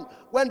happen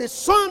when the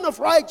Son of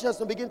Righteousness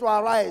will begin to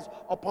arise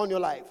upon your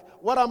life.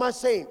 What am I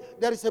saying?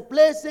 There is a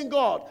place in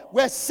God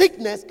where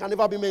sickness can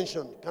never be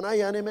mentioned. Can I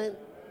hear an amen?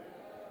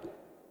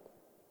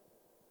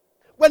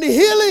 When the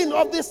healing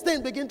of this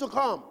thing begin to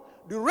come,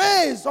 the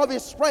rays of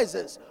His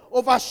presence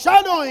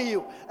overshadowing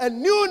you,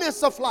 and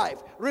newness of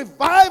life,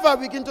 revival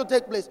begin to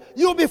take place.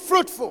 You'll be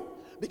fruitful.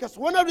 Because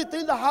one of the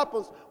things that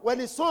happens when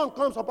the sun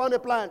comes upon a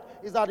plant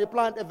is that the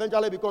plant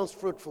eventually becomes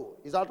fruitful.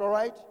 Is that all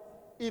right?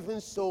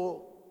 Even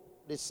so,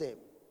 the same.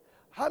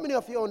 How many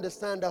of you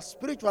understand that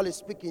spiritually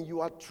speaking, you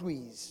are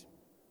trees?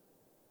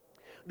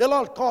 The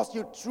Lord calls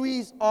you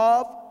trees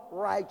of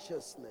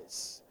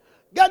righteousness.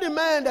 Get the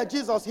man that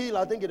Jesus healed,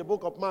 I think in the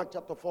book of Mark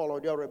chapter 4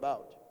 or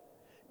thereabout.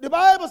 The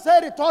Bible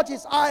said He touched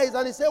his eyes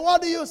and He said,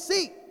 what do you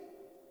see?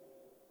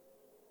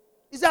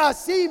 He said, I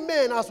see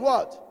men as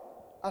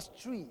what? As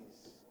trees.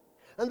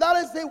 And that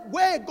is the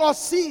way God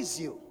sees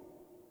you.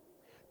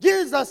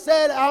 Jesus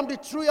said, I am the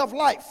tree of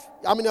life.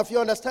 How many of you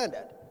understand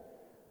that?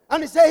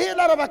 And He said, he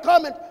that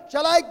overcometh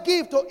shall I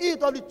give to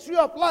eat of the tree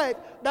of life,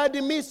 that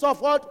in the midst of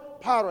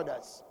what?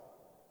 Paradise.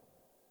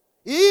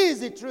 He is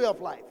the tree of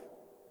life.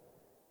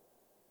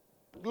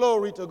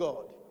 Glory to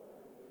God.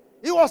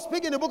 He was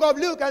speaking in the book of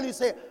Luke and He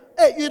said,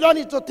 hey, you don't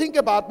need to think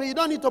about me. You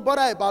don't need to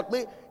bother about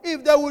me.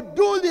 If they would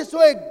do this to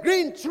a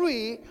green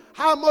tree,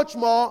 how much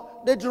more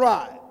the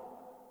dry?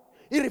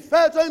 He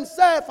referred to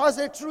Himself as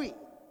a tree.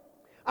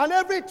 And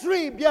every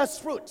tree bears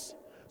fruit.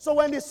 So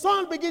when the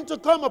sun begins to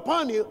come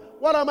upon you,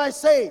 what am I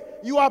saying?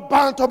 You are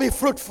bound to be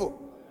fruitful.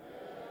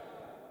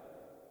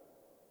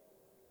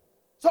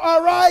 So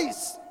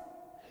arise.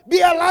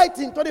 Be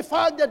enlightened to the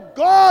fact that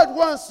God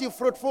wants you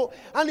fruitful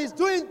and is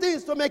doing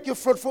things to make you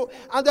fruitful.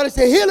 And there is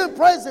a healing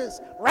presence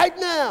right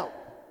now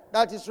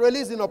that is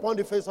releasing upon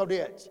the face of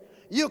the earth.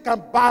 You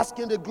can bask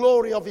in the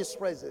glory of His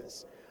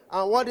presence.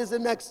 And what is the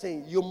next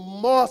thing? You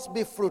must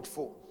be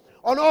fruitful.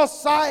 On all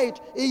sides,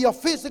 in your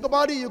physical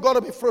body, you got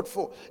to be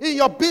fruitful. In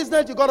your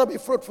business, you got to be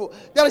fruitful.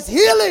 There is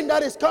healing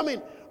that is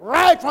coming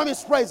right from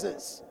His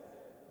presence.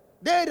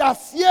 They that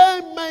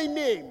fear my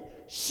name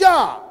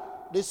shall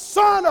the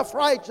Son of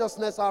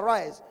Righteousness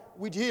arise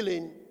with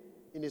healing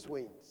in His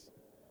wings.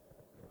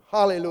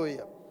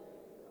 Hallelujah.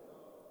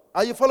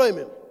 Are you following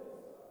me?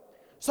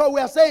 So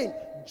we are saying,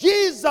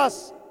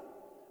 Jesus,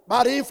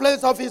 by the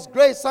influence of His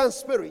grace and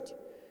Spirit,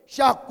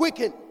 shall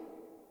quicken,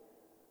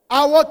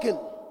 awaken,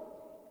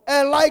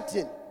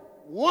 enlighten,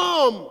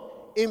 warm,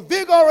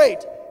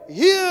 invigorate,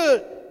 heal,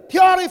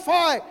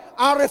 purify,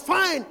 and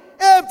refine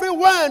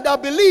everyone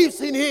that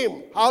believes in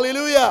Him.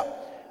 Hallelujah.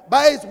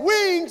 By His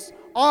wings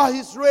are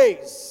His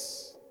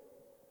rays.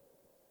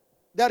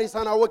 There is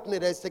an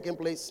awakening that is taking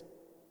place.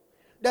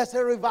 There's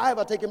a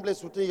revival taking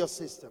place within your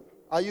system.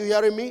 Are you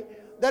hearing me?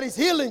 There is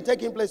healing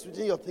taking place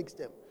within your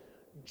system.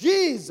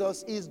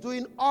 Jesus is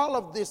doing all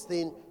of this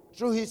thing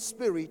through His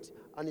Spirit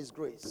and His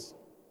grace.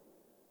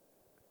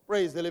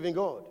 Praise the living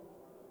God.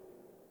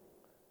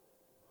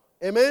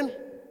 Amen.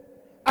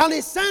 And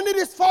He's sending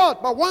His forth.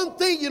 But one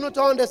thing you need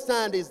to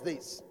understand is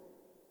this.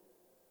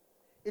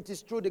 It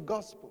is through the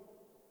gospel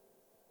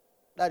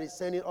that is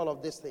sending all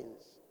of these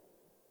things.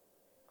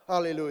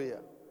 Hallelujah.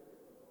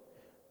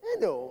 You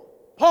know,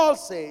 Paul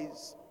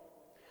says,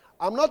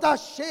 I'm not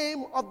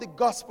ashamed of the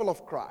gospel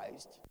of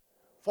Christ,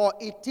 for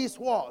it is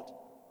what?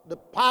 The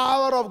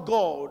power of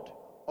God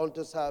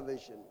unto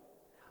salvation.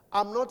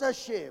 I'm not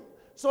ashamed.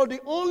 So the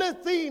only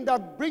thing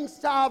that brings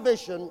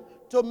salvation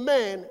to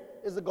men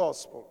is the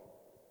gospel.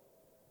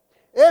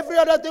 Every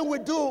other thing we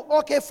do,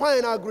 okay,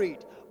 fine, agreed.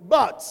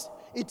 But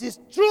it is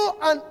true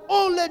and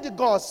only the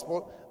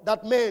gospel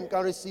that men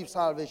can receive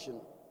salvation.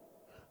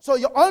 So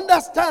your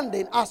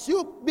understanding, as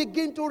you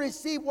begin to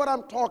receive what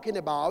I'm talking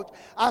about,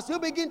 as you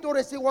begin to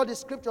receive what the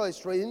scripture is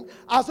saying,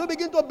 as you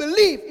begin to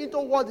believe into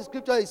what the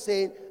scripture is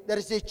saying, there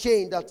is a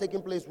change that's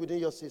taking place within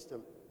your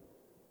system.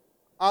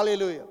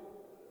 Hallelujah.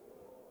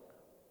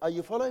 Are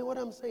you following what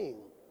I'm saying?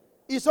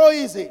 It's so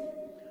easy.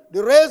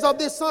 The rays of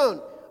the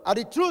sun are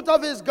the truth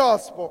of His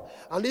gospel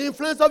and the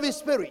influence of His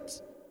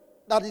Spirit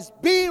that is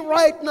being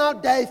right now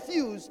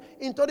diffused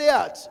into the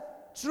earth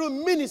through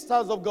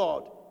ministers of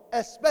God,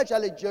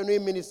 especially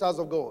genuine ministers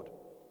of God.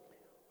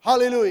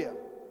 Hallelujah.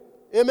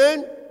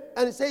 Amen.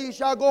 And He says, you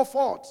shall go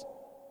forth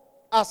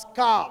as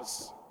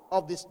calves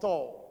of the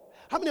stall.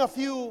 How many of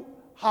you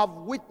have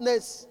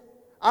witnessed?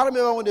 I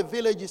remember in the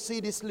village, you see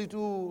this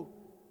little,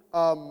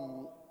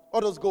 all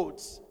those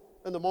goats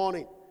in the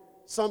morning.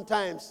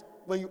 Sometimes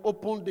when you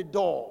open the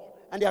door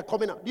and they are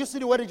coming out. Do you see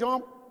the way they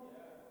jump?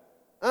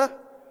 Huh?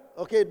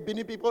 Okay,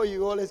 Benin people,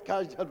 you always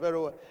catch that very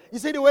well. You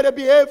see the way they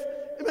behave?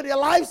 I mean, their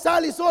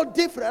lifestyle is so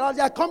different. As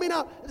they are coming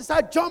out, they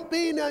start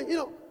jumping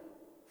and,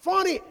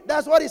 funny.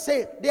 That's what He's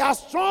saying. They are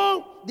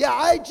strong, they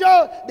are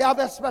agile, they have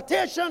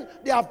expectation,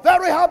 they are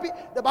very happy.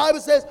 The Bible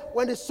says,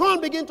 when the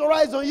sun begins to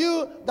rise on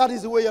you, that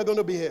is the way you're going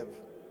to behave.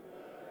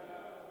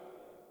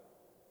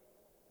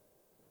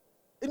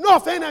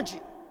 Enough energy.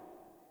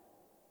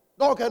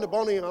 Don't get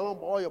burning alarm,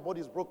 all your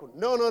body is broken.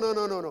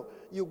 No.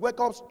 You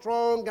wake up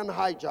strong and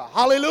higher.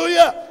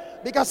 Hallelujah.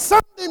 Because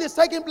something is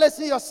taking place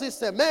in your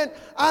system. Man,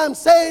 I'm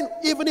saying,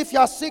 even if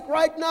you're sick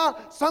right now,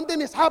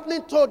 something is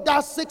happening to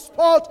that sick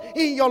spot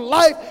in your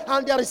life,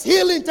 and there is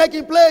healing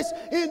taking place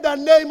in the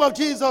name of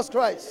Jesus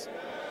Christ.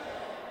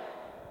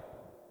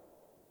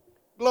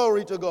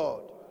 Glory to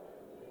God.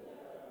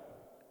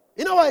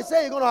 You know why I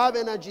say you're going to have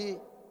energy?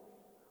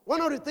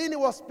 One of the things he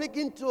was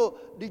speaking to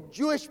the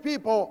Jewish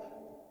people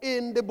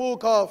in the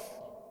book of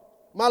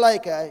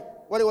Malachi,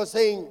 what he was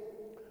saying,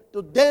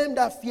 to them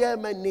that fear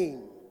my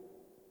name,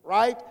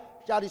 right,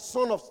 shall the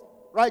Son of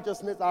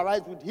righteousness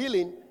arise with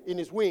healing in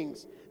his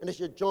wings, and they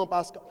shall jump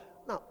as.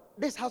 Now,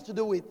 this has to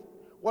do with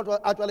what was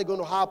actually going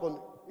to happen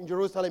in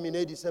Jerusalem in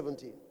AD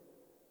 70.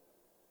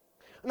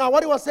 Now,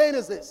 what he was saying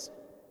is this.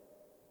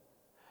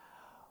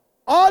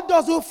 All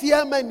those who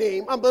fear my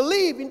name and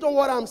believe into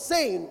what I'm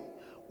saying,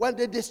 when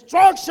the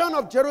destruction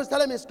of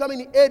Jerusalem is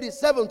coming in AD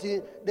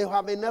 70, they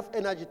have enough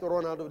energy to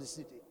run out of the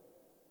city.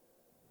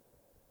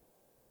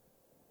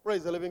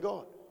 Praise the living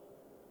God.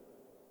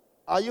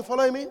 Are you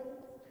following me?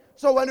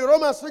 So when the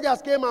Roman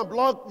soldiers came and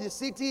blocked the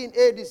city in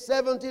AD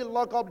 70,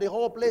 locked up the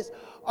whole place,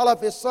 all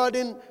of a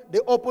sudden they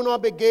opened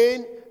up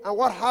again. And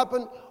what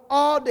happened?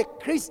 All the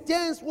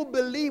Christians who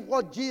believe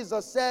what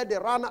Jesus said, they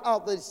ran out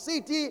of the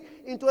city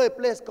into a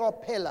place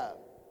called Pella.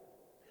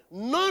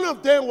 None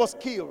of them was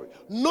killed.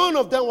 None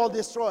of them was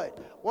destroyed.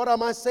 What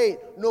am I saying?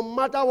 No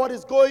matter what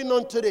is going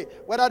on today,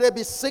 whether there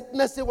be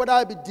sicknesses, whether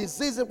there be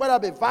diseases, whether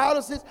there be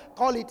viruses,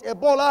 call it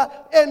Ebola,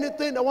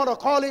 anything they want to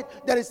call it,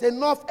 there is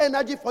enough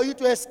energy for you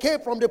to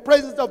escape from the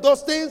presence of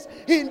those things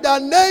in the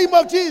name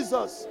of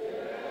Jesus.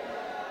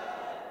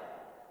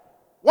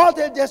 What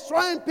they're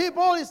destroying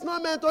people is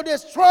not meant to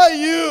destroy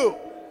you.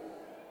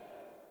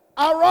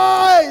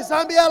 Arise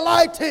and be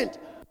enlightened,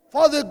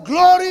 for the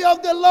glory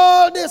of the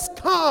Lord is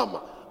come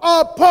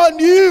upon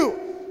you.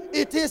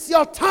 It is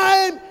your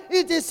time,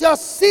 it is your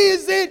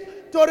season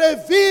to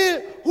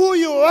reveal who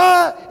you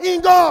are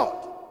in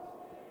God.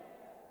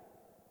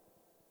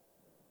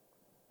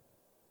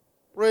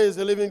 Praise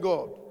the living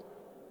God.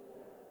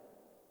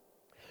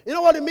 You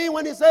know what it means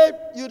when he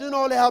said you didn't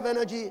only have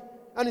energy,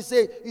 and he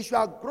said you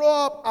shall grow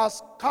up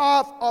as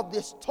calf of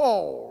the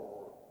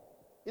stall.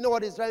 You know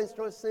what he's trying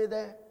to say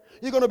there?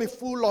 You're going to be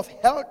full of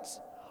health,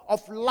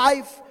 of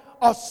life,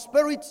 of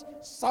spirit,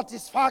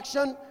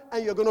 satisfaction,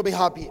 and you're going to be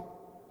happy.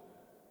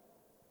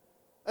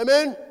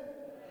 Amen?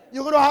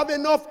 You're going to have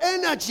enough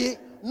energy,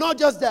 not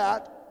just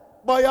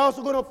that, but you're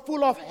also going to be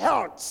full of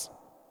health.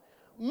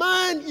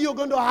 Man, you're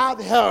going to have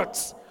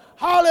health.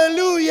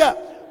 Hallelujah.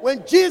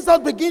 When Jesus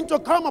begins to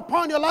come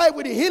upon your life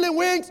with the healing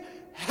wings,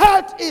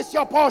 health is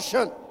your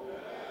portion.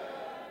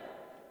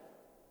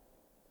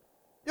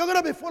 You're going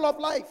to be full of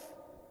life.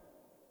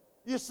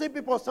 You see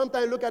people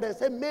sometimes look at it and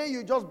say, man,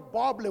 you're just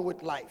bubbling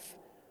with life.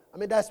 I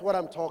mean, that's what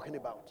I'm talking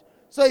about.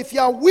 So if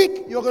you're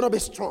weak, you're going to be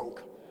strong.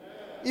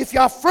 If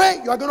you're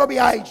afraid, you're going to be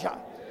Elijah.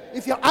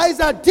 If your eyes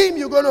are dim,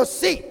 you're going to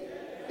see.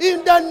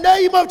 In the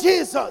name of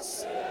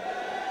Jesus.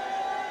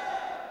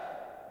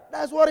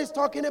 That's what he's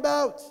talking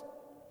about.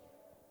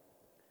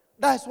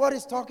 That's what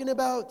he's talking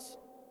about.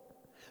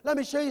 Let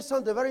me show you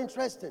something very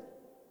interesting.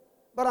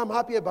 But I'm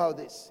happy about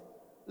this.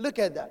 Look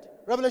at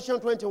that. Revelation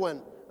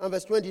 21 and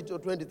verse 20 to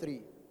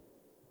 23.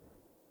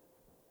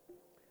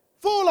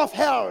 Full of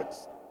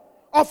health,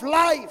 of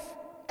life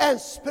and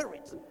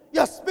spirit.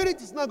 Your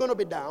spirit is not going to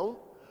be down.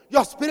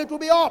 Your spirit will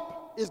be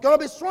up. It's going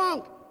to be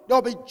strong. There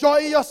will be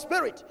joy in your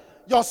spirit.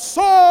 Your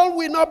soul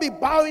will not be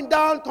bowing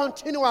down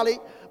continually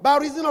by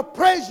reason of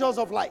pressures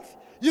of life.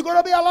 You're going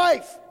to be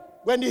alive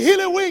when the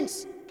healing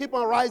wings keep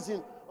on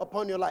rising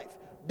upon your life.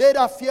 They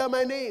that fear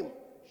my name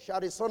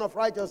shall the Son of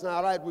righteousness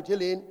arise with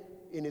healing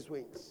in his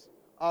wings.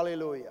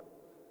 Hallelujah.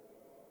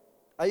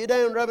 Are you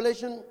there in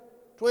Revelation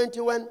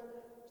 21?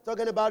 It's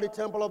talking about the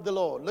temple of the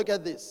Lord. Look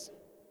at this.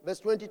 Verse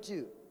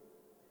 22.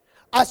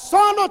 I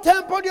saw no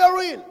temple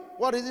therein.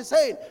 What is he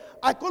saying?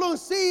 I couldn't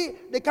see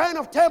the kind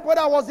of temple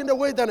that was in the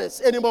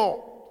wilderness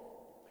anymore.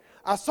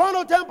 I saw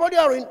no temple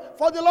therein,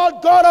 for the Lord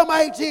God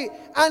Almighty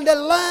and the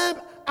Lamb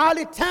are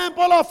the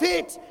temple of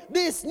it.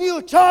 This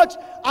new church,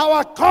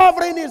 our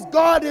covering is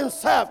God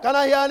himself. Can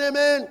I hear an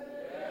amen?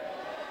 Yeah.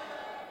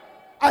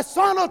 I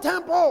saw no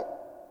temple.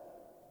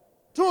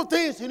 Two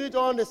things you need to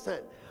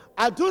understand.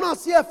 I do not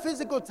see a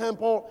physical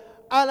temple,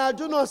 and I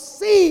do not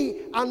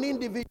see an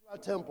individual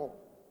temple.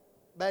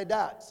 By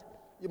that,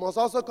 you must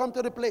also come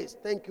to the place,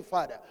 thank you,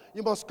 Father.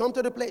 You must come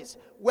to the place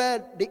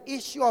where the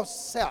issue of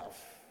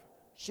self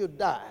should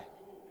die.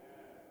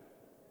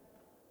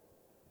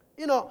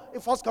 You know, in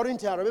 1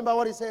 Corinthians, remember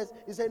what he says?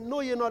 He said, know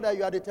ye not that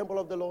you are the temple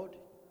of the Lord?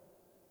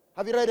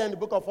 Have you read in the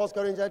book of 1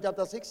 Corinthians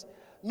chapter 6?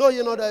 Know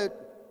ye not that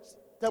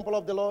temple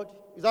of the Lord?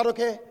 Is that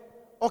okay?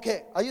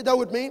 Okay, are you there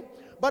with me?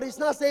 But it's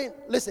not saying,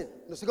 listen,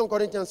 the 2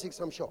 Corinthians 6,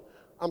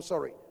 I'm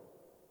sorry.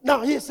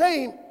 Now he's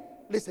saying,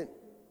 listen,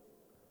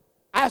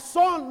 I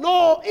saw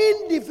no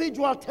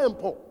individual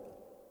temple.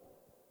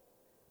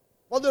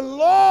 For the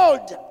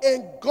Lord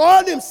and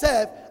God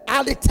himself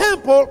are the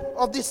temple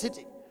of this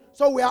city.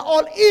 So we are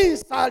all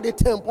inside the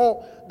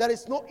temple. There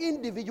is no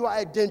individual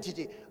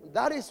identity.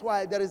 That is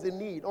why there is a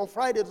need. On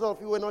Friday, those of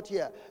you who were not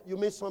here, you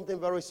missed something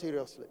very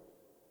seriously.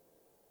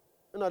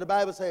 You know, the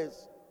Bible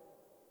says,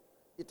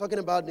 it's talking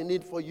about the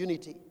need for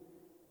unity.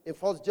 In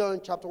 1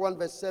 John chapter 1,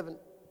 verse 7,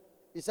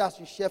 it says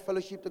you share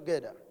fellowship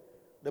together.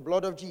 The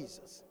blood of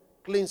Jesus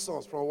cleanses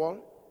us from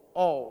what?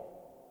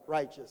 All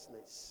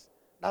righteousness.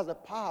 That's the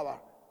power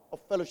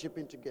of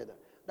fellowshipping together.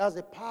 That's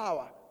the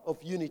power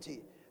of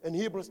unity. And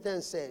Hebrews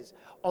 10 says,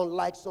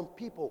 unlike some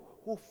people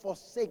who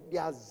forsake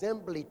the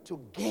assembly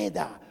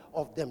together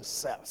of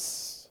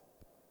themselves.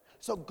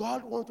 So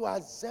God wants to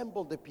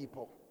assemble the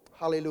people.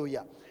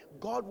 Hallelujah.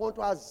 God wants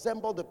to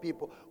assemble the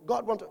people.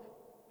 God wants to...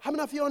 How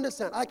many of you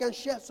understand? I can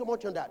share so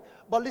much on that.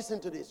 But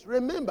listen to this.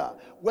 Remember,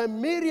 when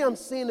Miriam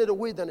sinned in the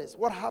wilderness,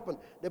 what happened?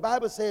 The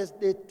Bible says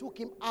they took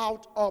him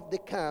out of the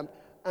camp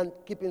and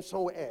keep him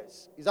somewhere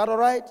else. Is that all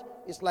right?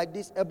 It's like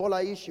this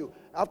Ebola issue.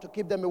 I have to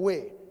keep them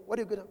away. What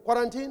do you get?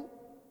 Quarantine?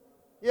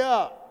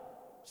 Yeah.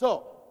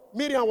 So,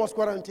 Miriam was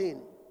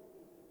quarantined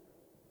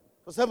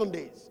for 7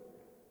 days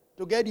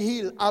to get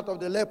healed out of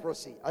the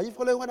leprosy. Are you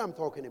following what I'm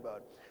talking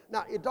about?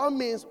 Now, it all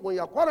means when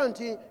you're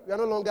quarantined, you are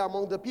no longer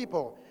among the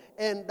people.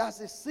 And that's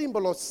a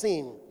symbol of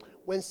sin.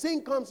 When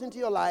sin comes into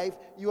your life,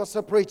 you are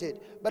separated.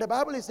 But the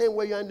Bible is saying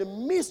when you're in the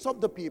midst of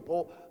the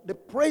people, the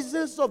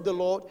presence of the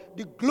Lord,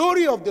 the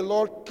glory of the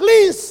Lord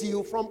cleanses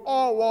you from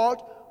all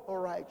what?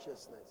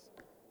 Unrighteousness.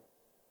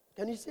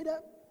 Can you see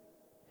that?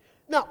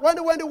 Now, when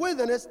they were in the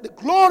wilderness, the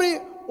glory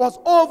was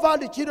over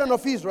the children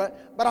of Israel.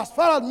 But as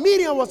far as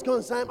Miriam was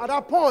concerned, at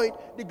that point,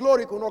 the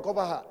glory could not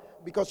cover her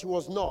because she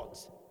was not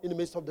in the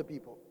midst of the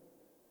people.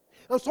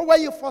 And so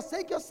when you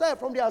forsake yourself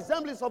from the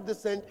assemblies of the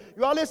saints,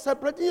 you're always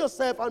separating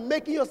yourself and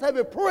making yourself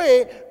a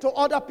prey to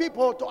other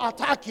people to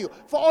attack you,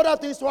 for other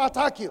things to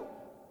attack you.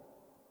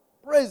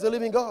 Praise the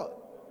living God.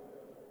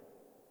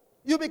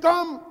 You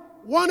become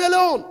one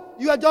alone.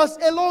 You are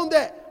just alone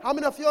there. How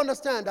many of you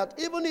understand that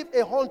even if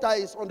a hunter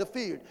is on the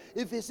field,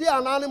 if you see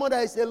an animal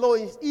that is alone,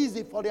 it's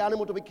easy for the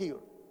animal to be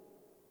killed.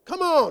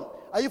 Come on.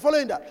 Are you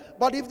following that?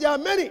 But if there are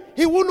many,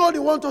 he will know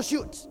the one to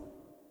shoot.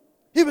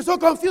 He'll be so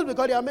confused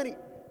because there are many.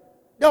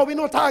 There will be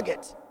no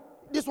target.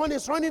 This one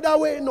is running that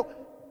way. No,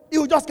 he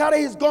will just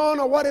carry his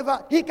gun or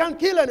whatever. He can't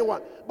kill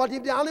anyone. But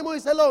if the animal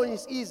is alone,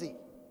 it's easy.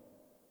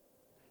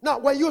 Now,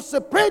 when you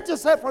separate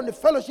yourself from the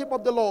fellowship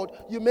of the Lord,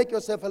 you make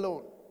yourself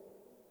alone.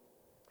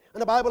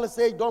 And the Bible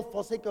says, don't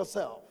forsake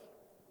yourself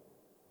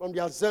from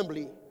the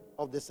assembly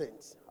of the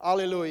saints.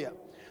 Hallelujah.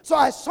 So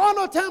I saw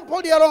no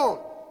temple thereon.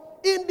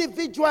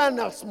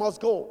 Individuals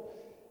must go.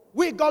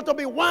 We got to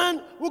be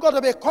one. We got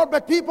to be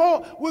corporate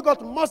people. We got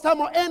to muster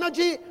more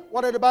energy.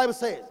 What did the Bible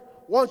say?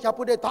 One shall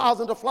put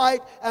 1,000 to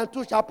flight, and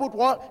two shall put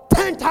what?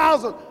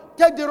 10,000.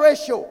 Take the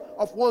ratio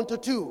of 1 to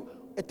 2.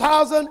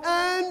 1,000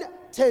 and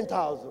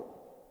 10,000.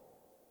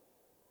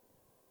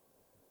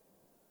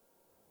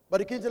 But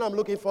the key thing I'm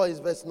looking for is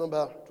verse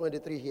number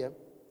 23 here.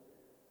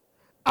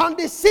 And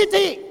the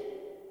city,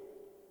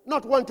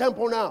 not one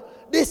temple now.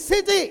 The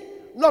city,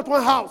 not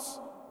one house.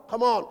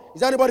 Come on.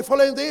 Is anybody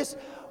following this?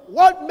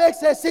 What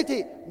makes a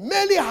city?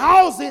 Many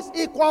houses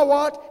equal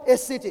what? A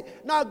city.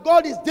 Now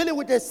God is dealing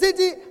with a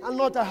city and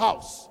not a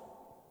house.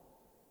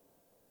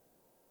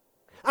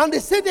 And the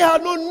city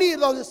had no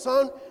need of the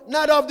sun,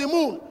 neither of the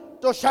moon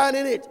to shine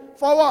in it.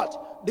 For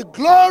what? The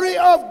glory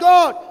of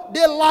God,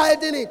 the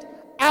light in it.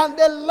 And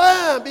the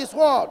lamp is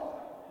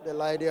what? The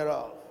light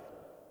thereof.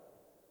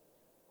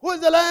 Who is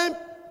the lamp?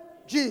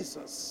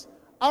 Jesus.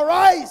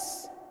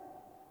 Arise,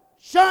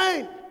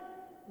 shine.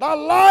 The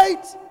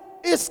light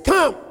is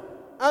come.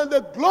 And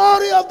the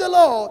glory of the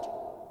Lord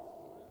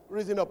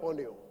risen upon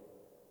you.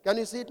 Can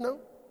you see it now?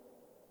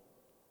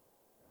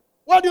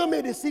 What do you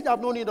mean the city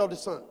have no need of the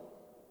sun?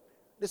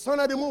 The sun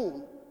and the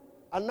moon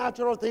are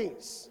natural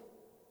things.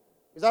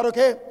 Is that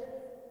okay?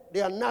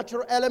 They are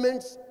natural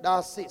elements that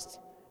assist.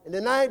 In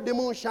the night, the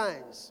moon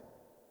shines.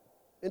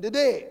 In the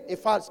day, in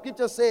fact,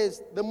 Scripture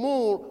says the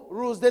moon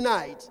rules the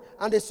night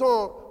and the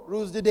sun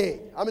rules the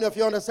day. How many of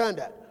you understand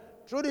that?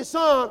 Through the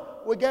sun,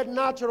 we get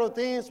natural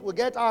things. We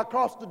get our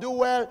crops to do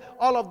well.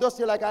 All of those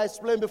things like I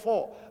explained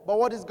before. But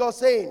what is God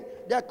saying?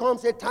 There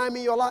comes a time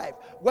in your life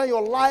when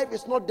your life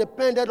is not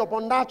dependent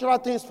upon natural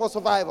things for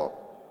survival.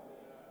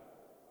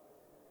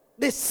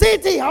 The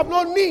city have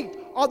no need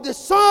of the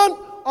sun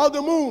or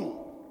the moon.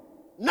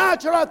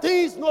 Natural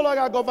things no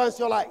longer governs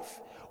your life.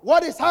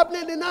 What is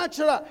happening in the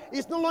natural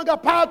is no longer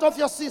part of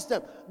your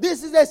system.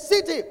 This is a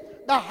city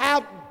that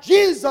have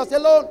Jesus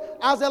alone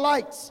as a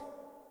light.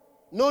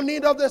 No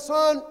need of the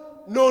sun,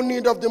 no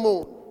need of the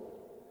moon.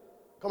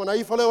 Come on, are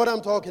you following what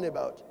I'm talking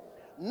about?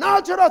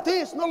 Natural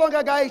things no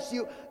longer guides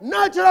you.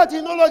 Natural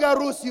things no longer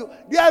rules you.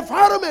 The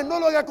environment no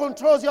longer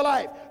controls your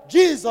life.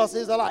 Jesus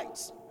is the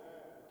light.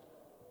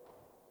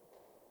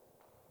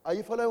 Are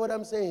you following what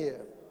I'm saying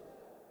here?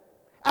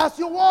 As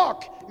you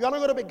walk, you are not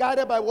going to be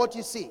guided by what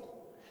you see.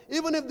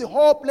 Even if the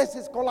whole place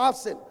is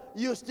collapsing,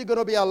 you're still going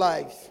to be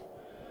alive.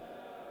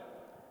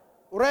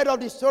 Read of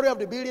the story of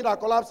the building that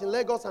collapsed in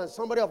Lagos, and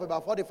somebody of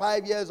about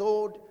 45 years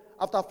old,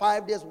 after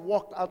 5 days,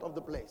 walked out of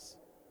the place.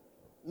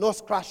 No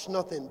scratch,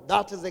 nothing.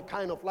 That is the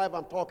kind of life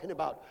I'm talking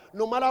about.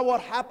 No matter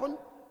what happened,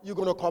 you're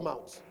going to come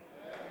out.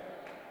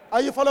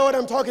 Are you following what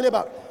I'm talking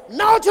about?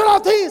 Natural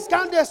things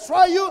can't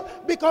destroy you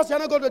because you're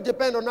not going to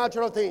depend on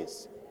natural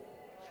things.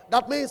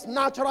 That means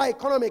natural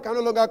economy can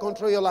no longer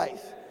control your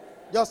life.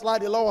 Just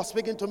like the Lord was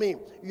speaking to me,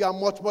 you are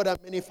much more than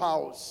many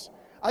fowls.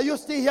 Are you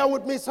still here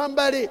with me,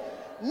 somebody?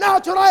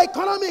 Natural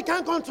economy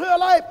can control your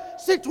life.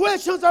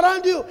 Situations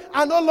around you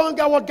are no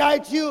longer what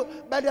guides you,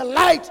 but the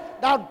light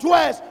that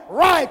dwells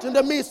right in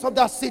the midst of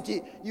that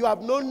city. You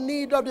have no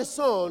need of the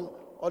sun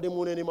or the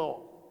moon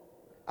anymore.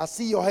 I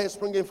see your hair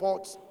springing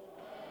forth.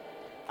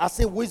 I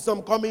see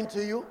wisdom coming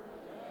to you.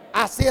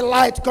 I see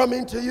light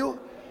coming to you.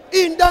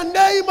 In the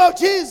name of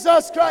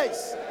Jesus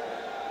Christ.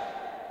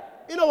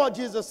 You know what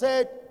Jesus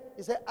said?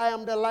 He said, I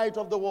am the light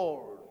of the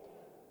world.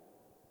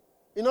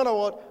 In other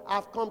words,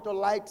 I've come to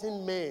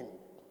lighten men.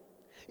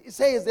 He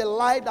says, the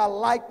light that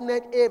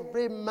lighteneth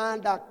every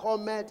man that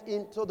cometh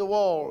into the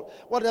world.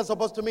 What is that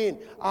supposed to mean?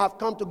 I have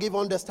come to give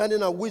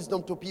understanding and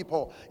wisdom to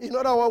people. In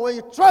other words, when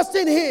you trust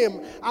in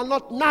Him and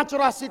not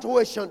natural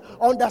situation,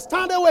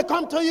 understanding will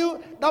come to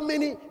you. That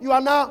means you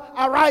are now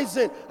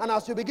arising. And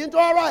as you begin to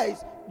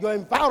arise, your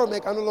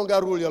environment can no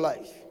longer rule your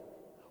life.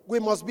 We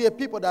must be a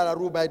people that are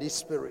ruled by the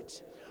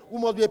Spirit.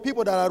 We must be a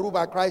people that are ruled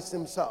by Christ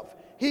Himself.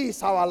 He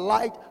is our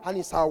light and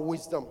He's our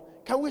wisdom.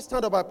 Can we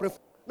stand up and pray?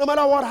 No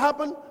matter what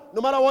happened,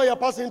 no matter what you're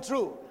passing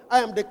through, I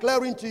am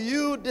declaring to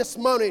you this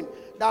morning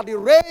that the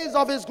rays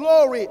of His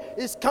glory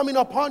is coming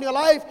upon your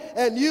life,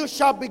 and you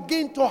shall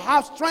begin to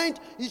have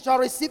strength. You shall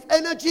receive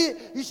energy.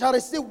 You shall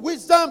receive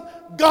wisdom.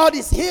 God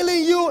is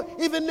healing you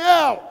even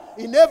now.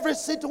 In every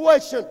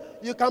situation,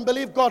 you can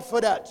believe God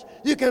for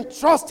that. You can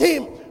trust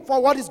Him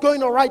for what is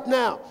going on right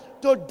now.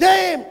 To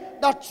them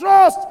that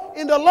trust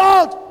in the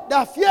Lord,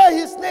 that fear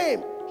His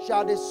name,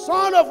 shall the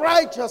Son of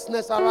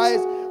Righteousness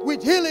arise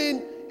with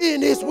healing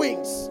in His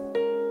wings.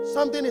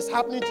 Something is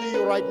happening to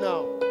you right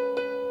now.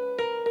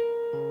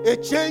 A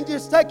change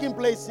is taking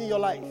place in your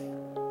life.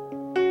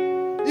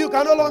 You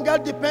can no longer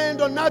depend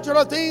on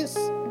natural things.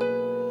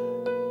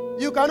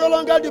 You can no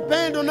longer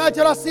depend on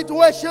natural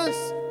situations.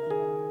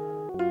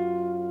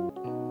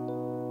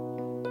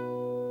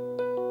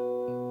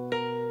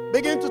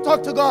 Begin to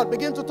talk to God.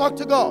 Begin to talk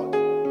to God.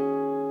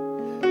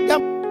 There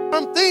are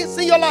some things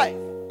in your life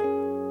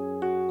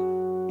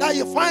that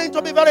you find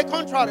to be very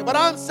contrary. But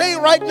I'm saying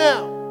right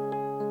now,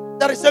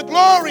 there is a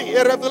glory,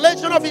 a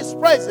revelation of His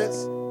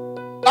presence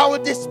that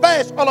will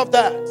disperse all of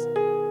that.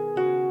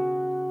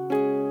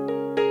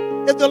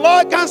 If the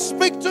Lord can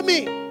speak to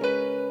me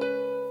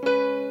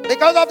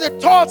because of the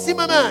thoughts in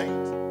my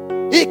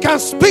mind, He can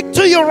speak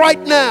to you right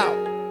now.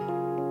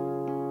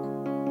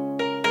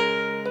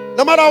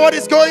 No matter what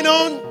is going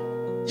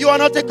on, you are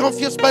not a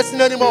confused person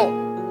anymore.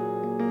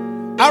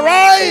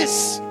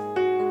 Arise,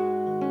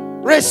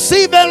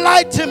 receive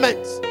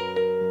enlightenment,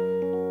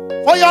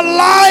 for your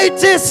light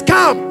is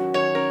come,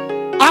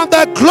 and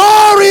the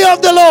glory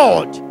of the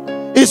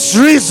Lord is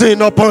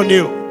risen upon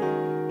you.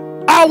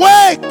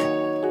 Awake,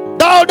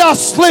 thou that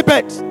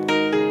sleepest,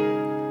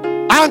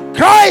 and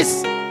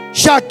Christ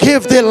shall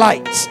give thee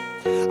light.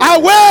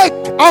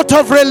 Awake out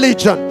of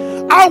religion.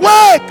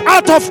 Awake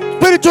out of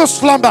spiritual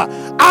slumber.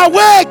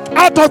 Awake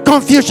out of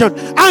confusion,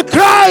 and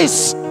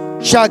Christ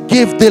shall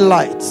give thee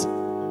light.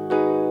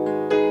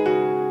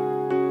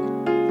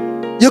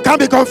 You can't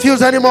be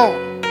confused anymore.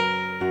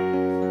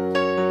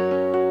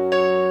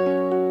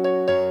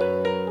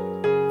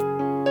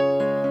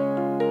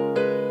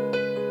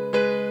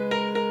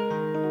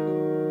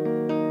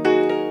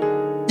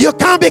 You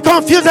can't be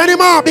confused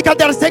anymore because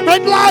there is a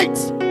great light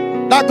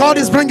that God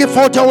is bringing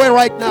forth your way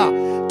right now.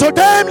 To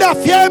them that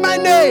fear my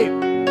name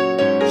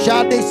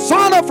shall the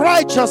Son of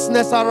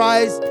Righteousness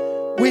arise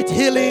with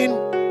healing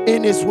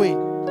in His wing.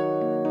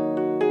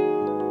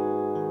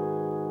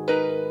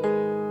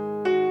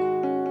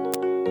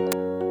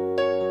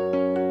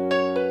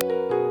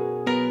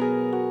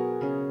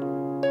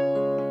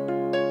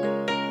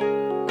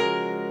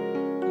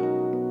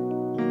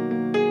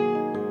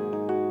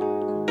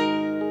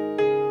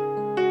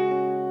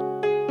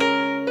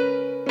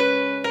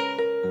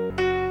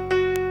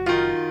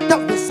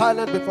 Don't be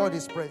silent before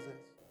His presence.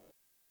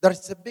 There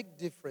is a big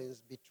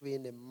difference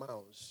between a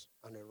mouse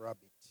and a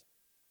rabbit.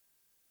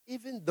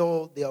 Even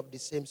though they are of the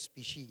same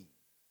species,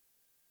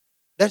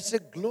 there's a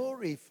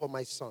glory for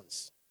my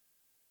sons,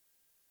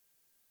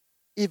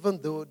 even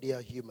though they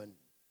are human.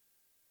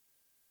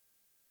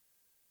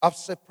 I've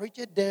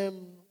separated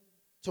them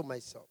to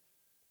myself,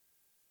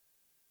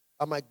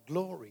 and my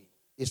glory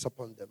is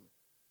upon them.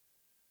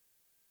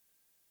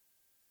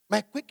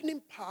 My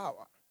quickening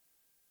power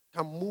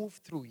can move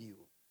through you.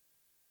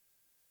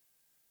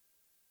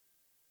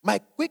 My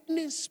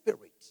quickening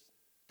spirit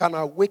can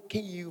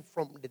awaken you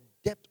from the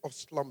depth of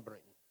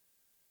slumbering.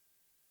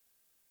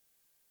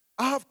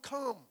 I have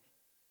come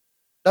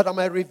that I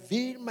might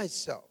reveal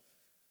myself,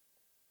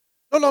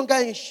 no longer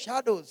in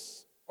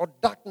shadows or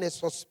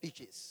darkness or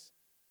speeches,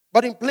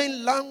 but in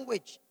plain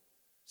language,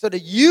 so that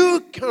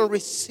you can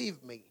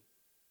receive me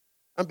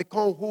and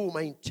become whom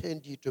I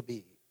intend you to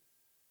be.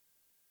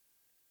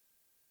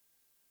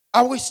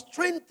 I will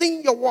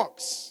strengthen your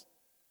works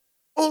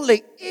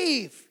only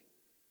if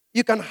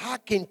you can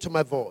hearken to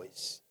my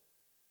voice.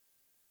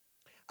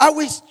 I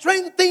will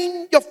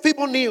strengthen your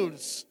feeble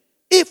knees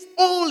if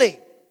only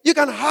you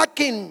can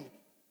hearken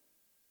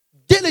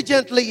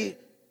diligently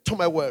to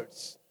my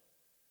words.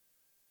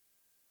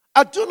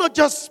 I do not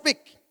just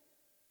speak,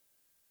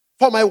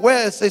 for my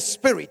words is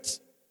spirit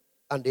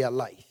and they are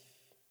life.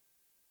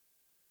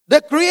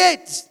 They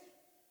create,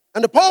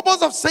 and the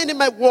purpose of sending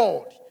my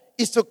word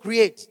is to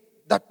create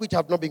that which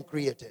have not been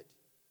created.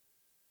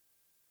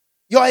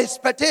 Your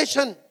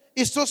expectation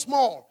is too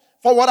small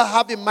for what I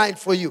have in mind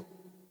for you.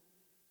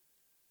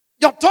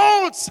 Your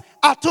thoughts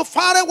are too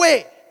far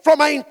away from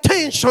my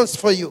intentions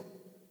for you.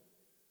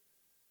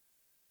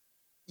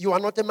 You are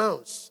not a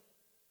mouse.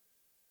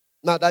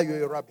 Neither you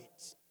are a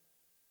rabbit.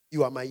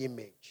 You are my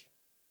image.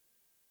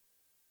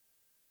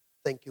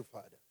 Thank you,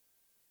 Father.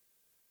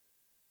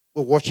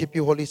 We worship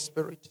you, Holy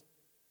Spirit.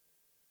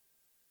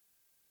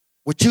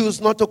 We choose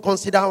not to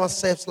consider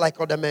ourselves like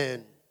other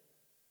men.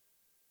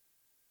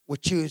 We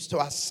choose to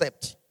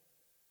accept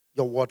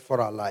your word for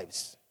our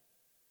lives.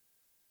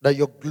 That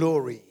your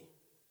glory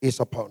is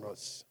upon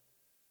us.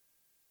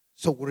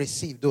 So we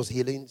receive those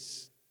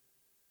healings.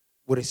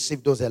 We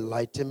receive those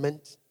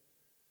enlightenment.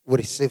 We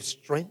receive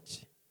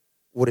strength.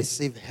 We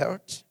receive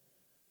health.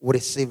 We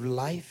receive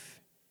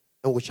life.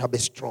 And we shall be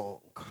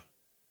strong.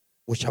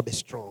 We shall be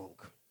strong.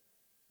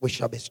 We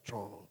shall be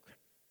strong.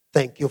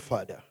 Thank you,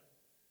 Father,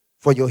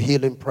 for your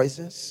healing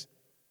presence,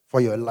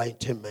 for your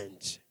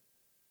enlightenment.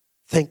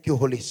 Thank you,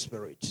 Holy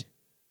Spirit,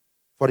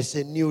 for it's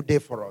a new day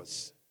for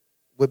us.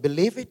 We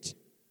believe it,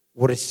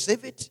 we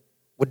receive it,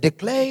 we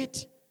declare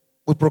it,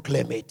 we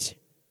proclaim it.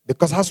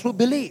 Because as we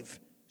believe,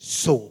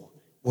 so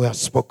we are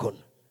spoken.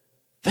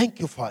 Thank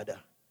you, Father,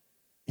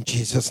 in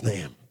Jesus'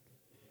 name.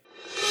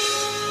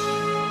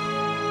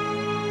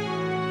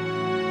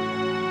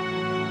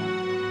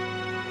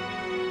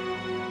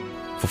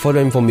 For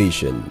further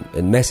information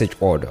and message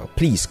order,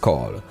 please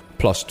call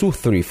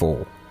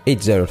 +234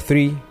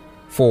 803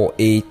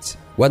 48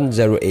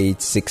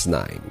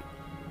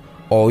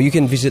 or you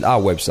can visit our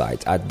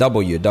website at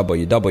www.gkai.net.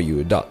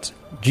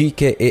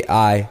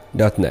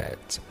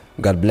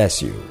 God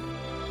bless you.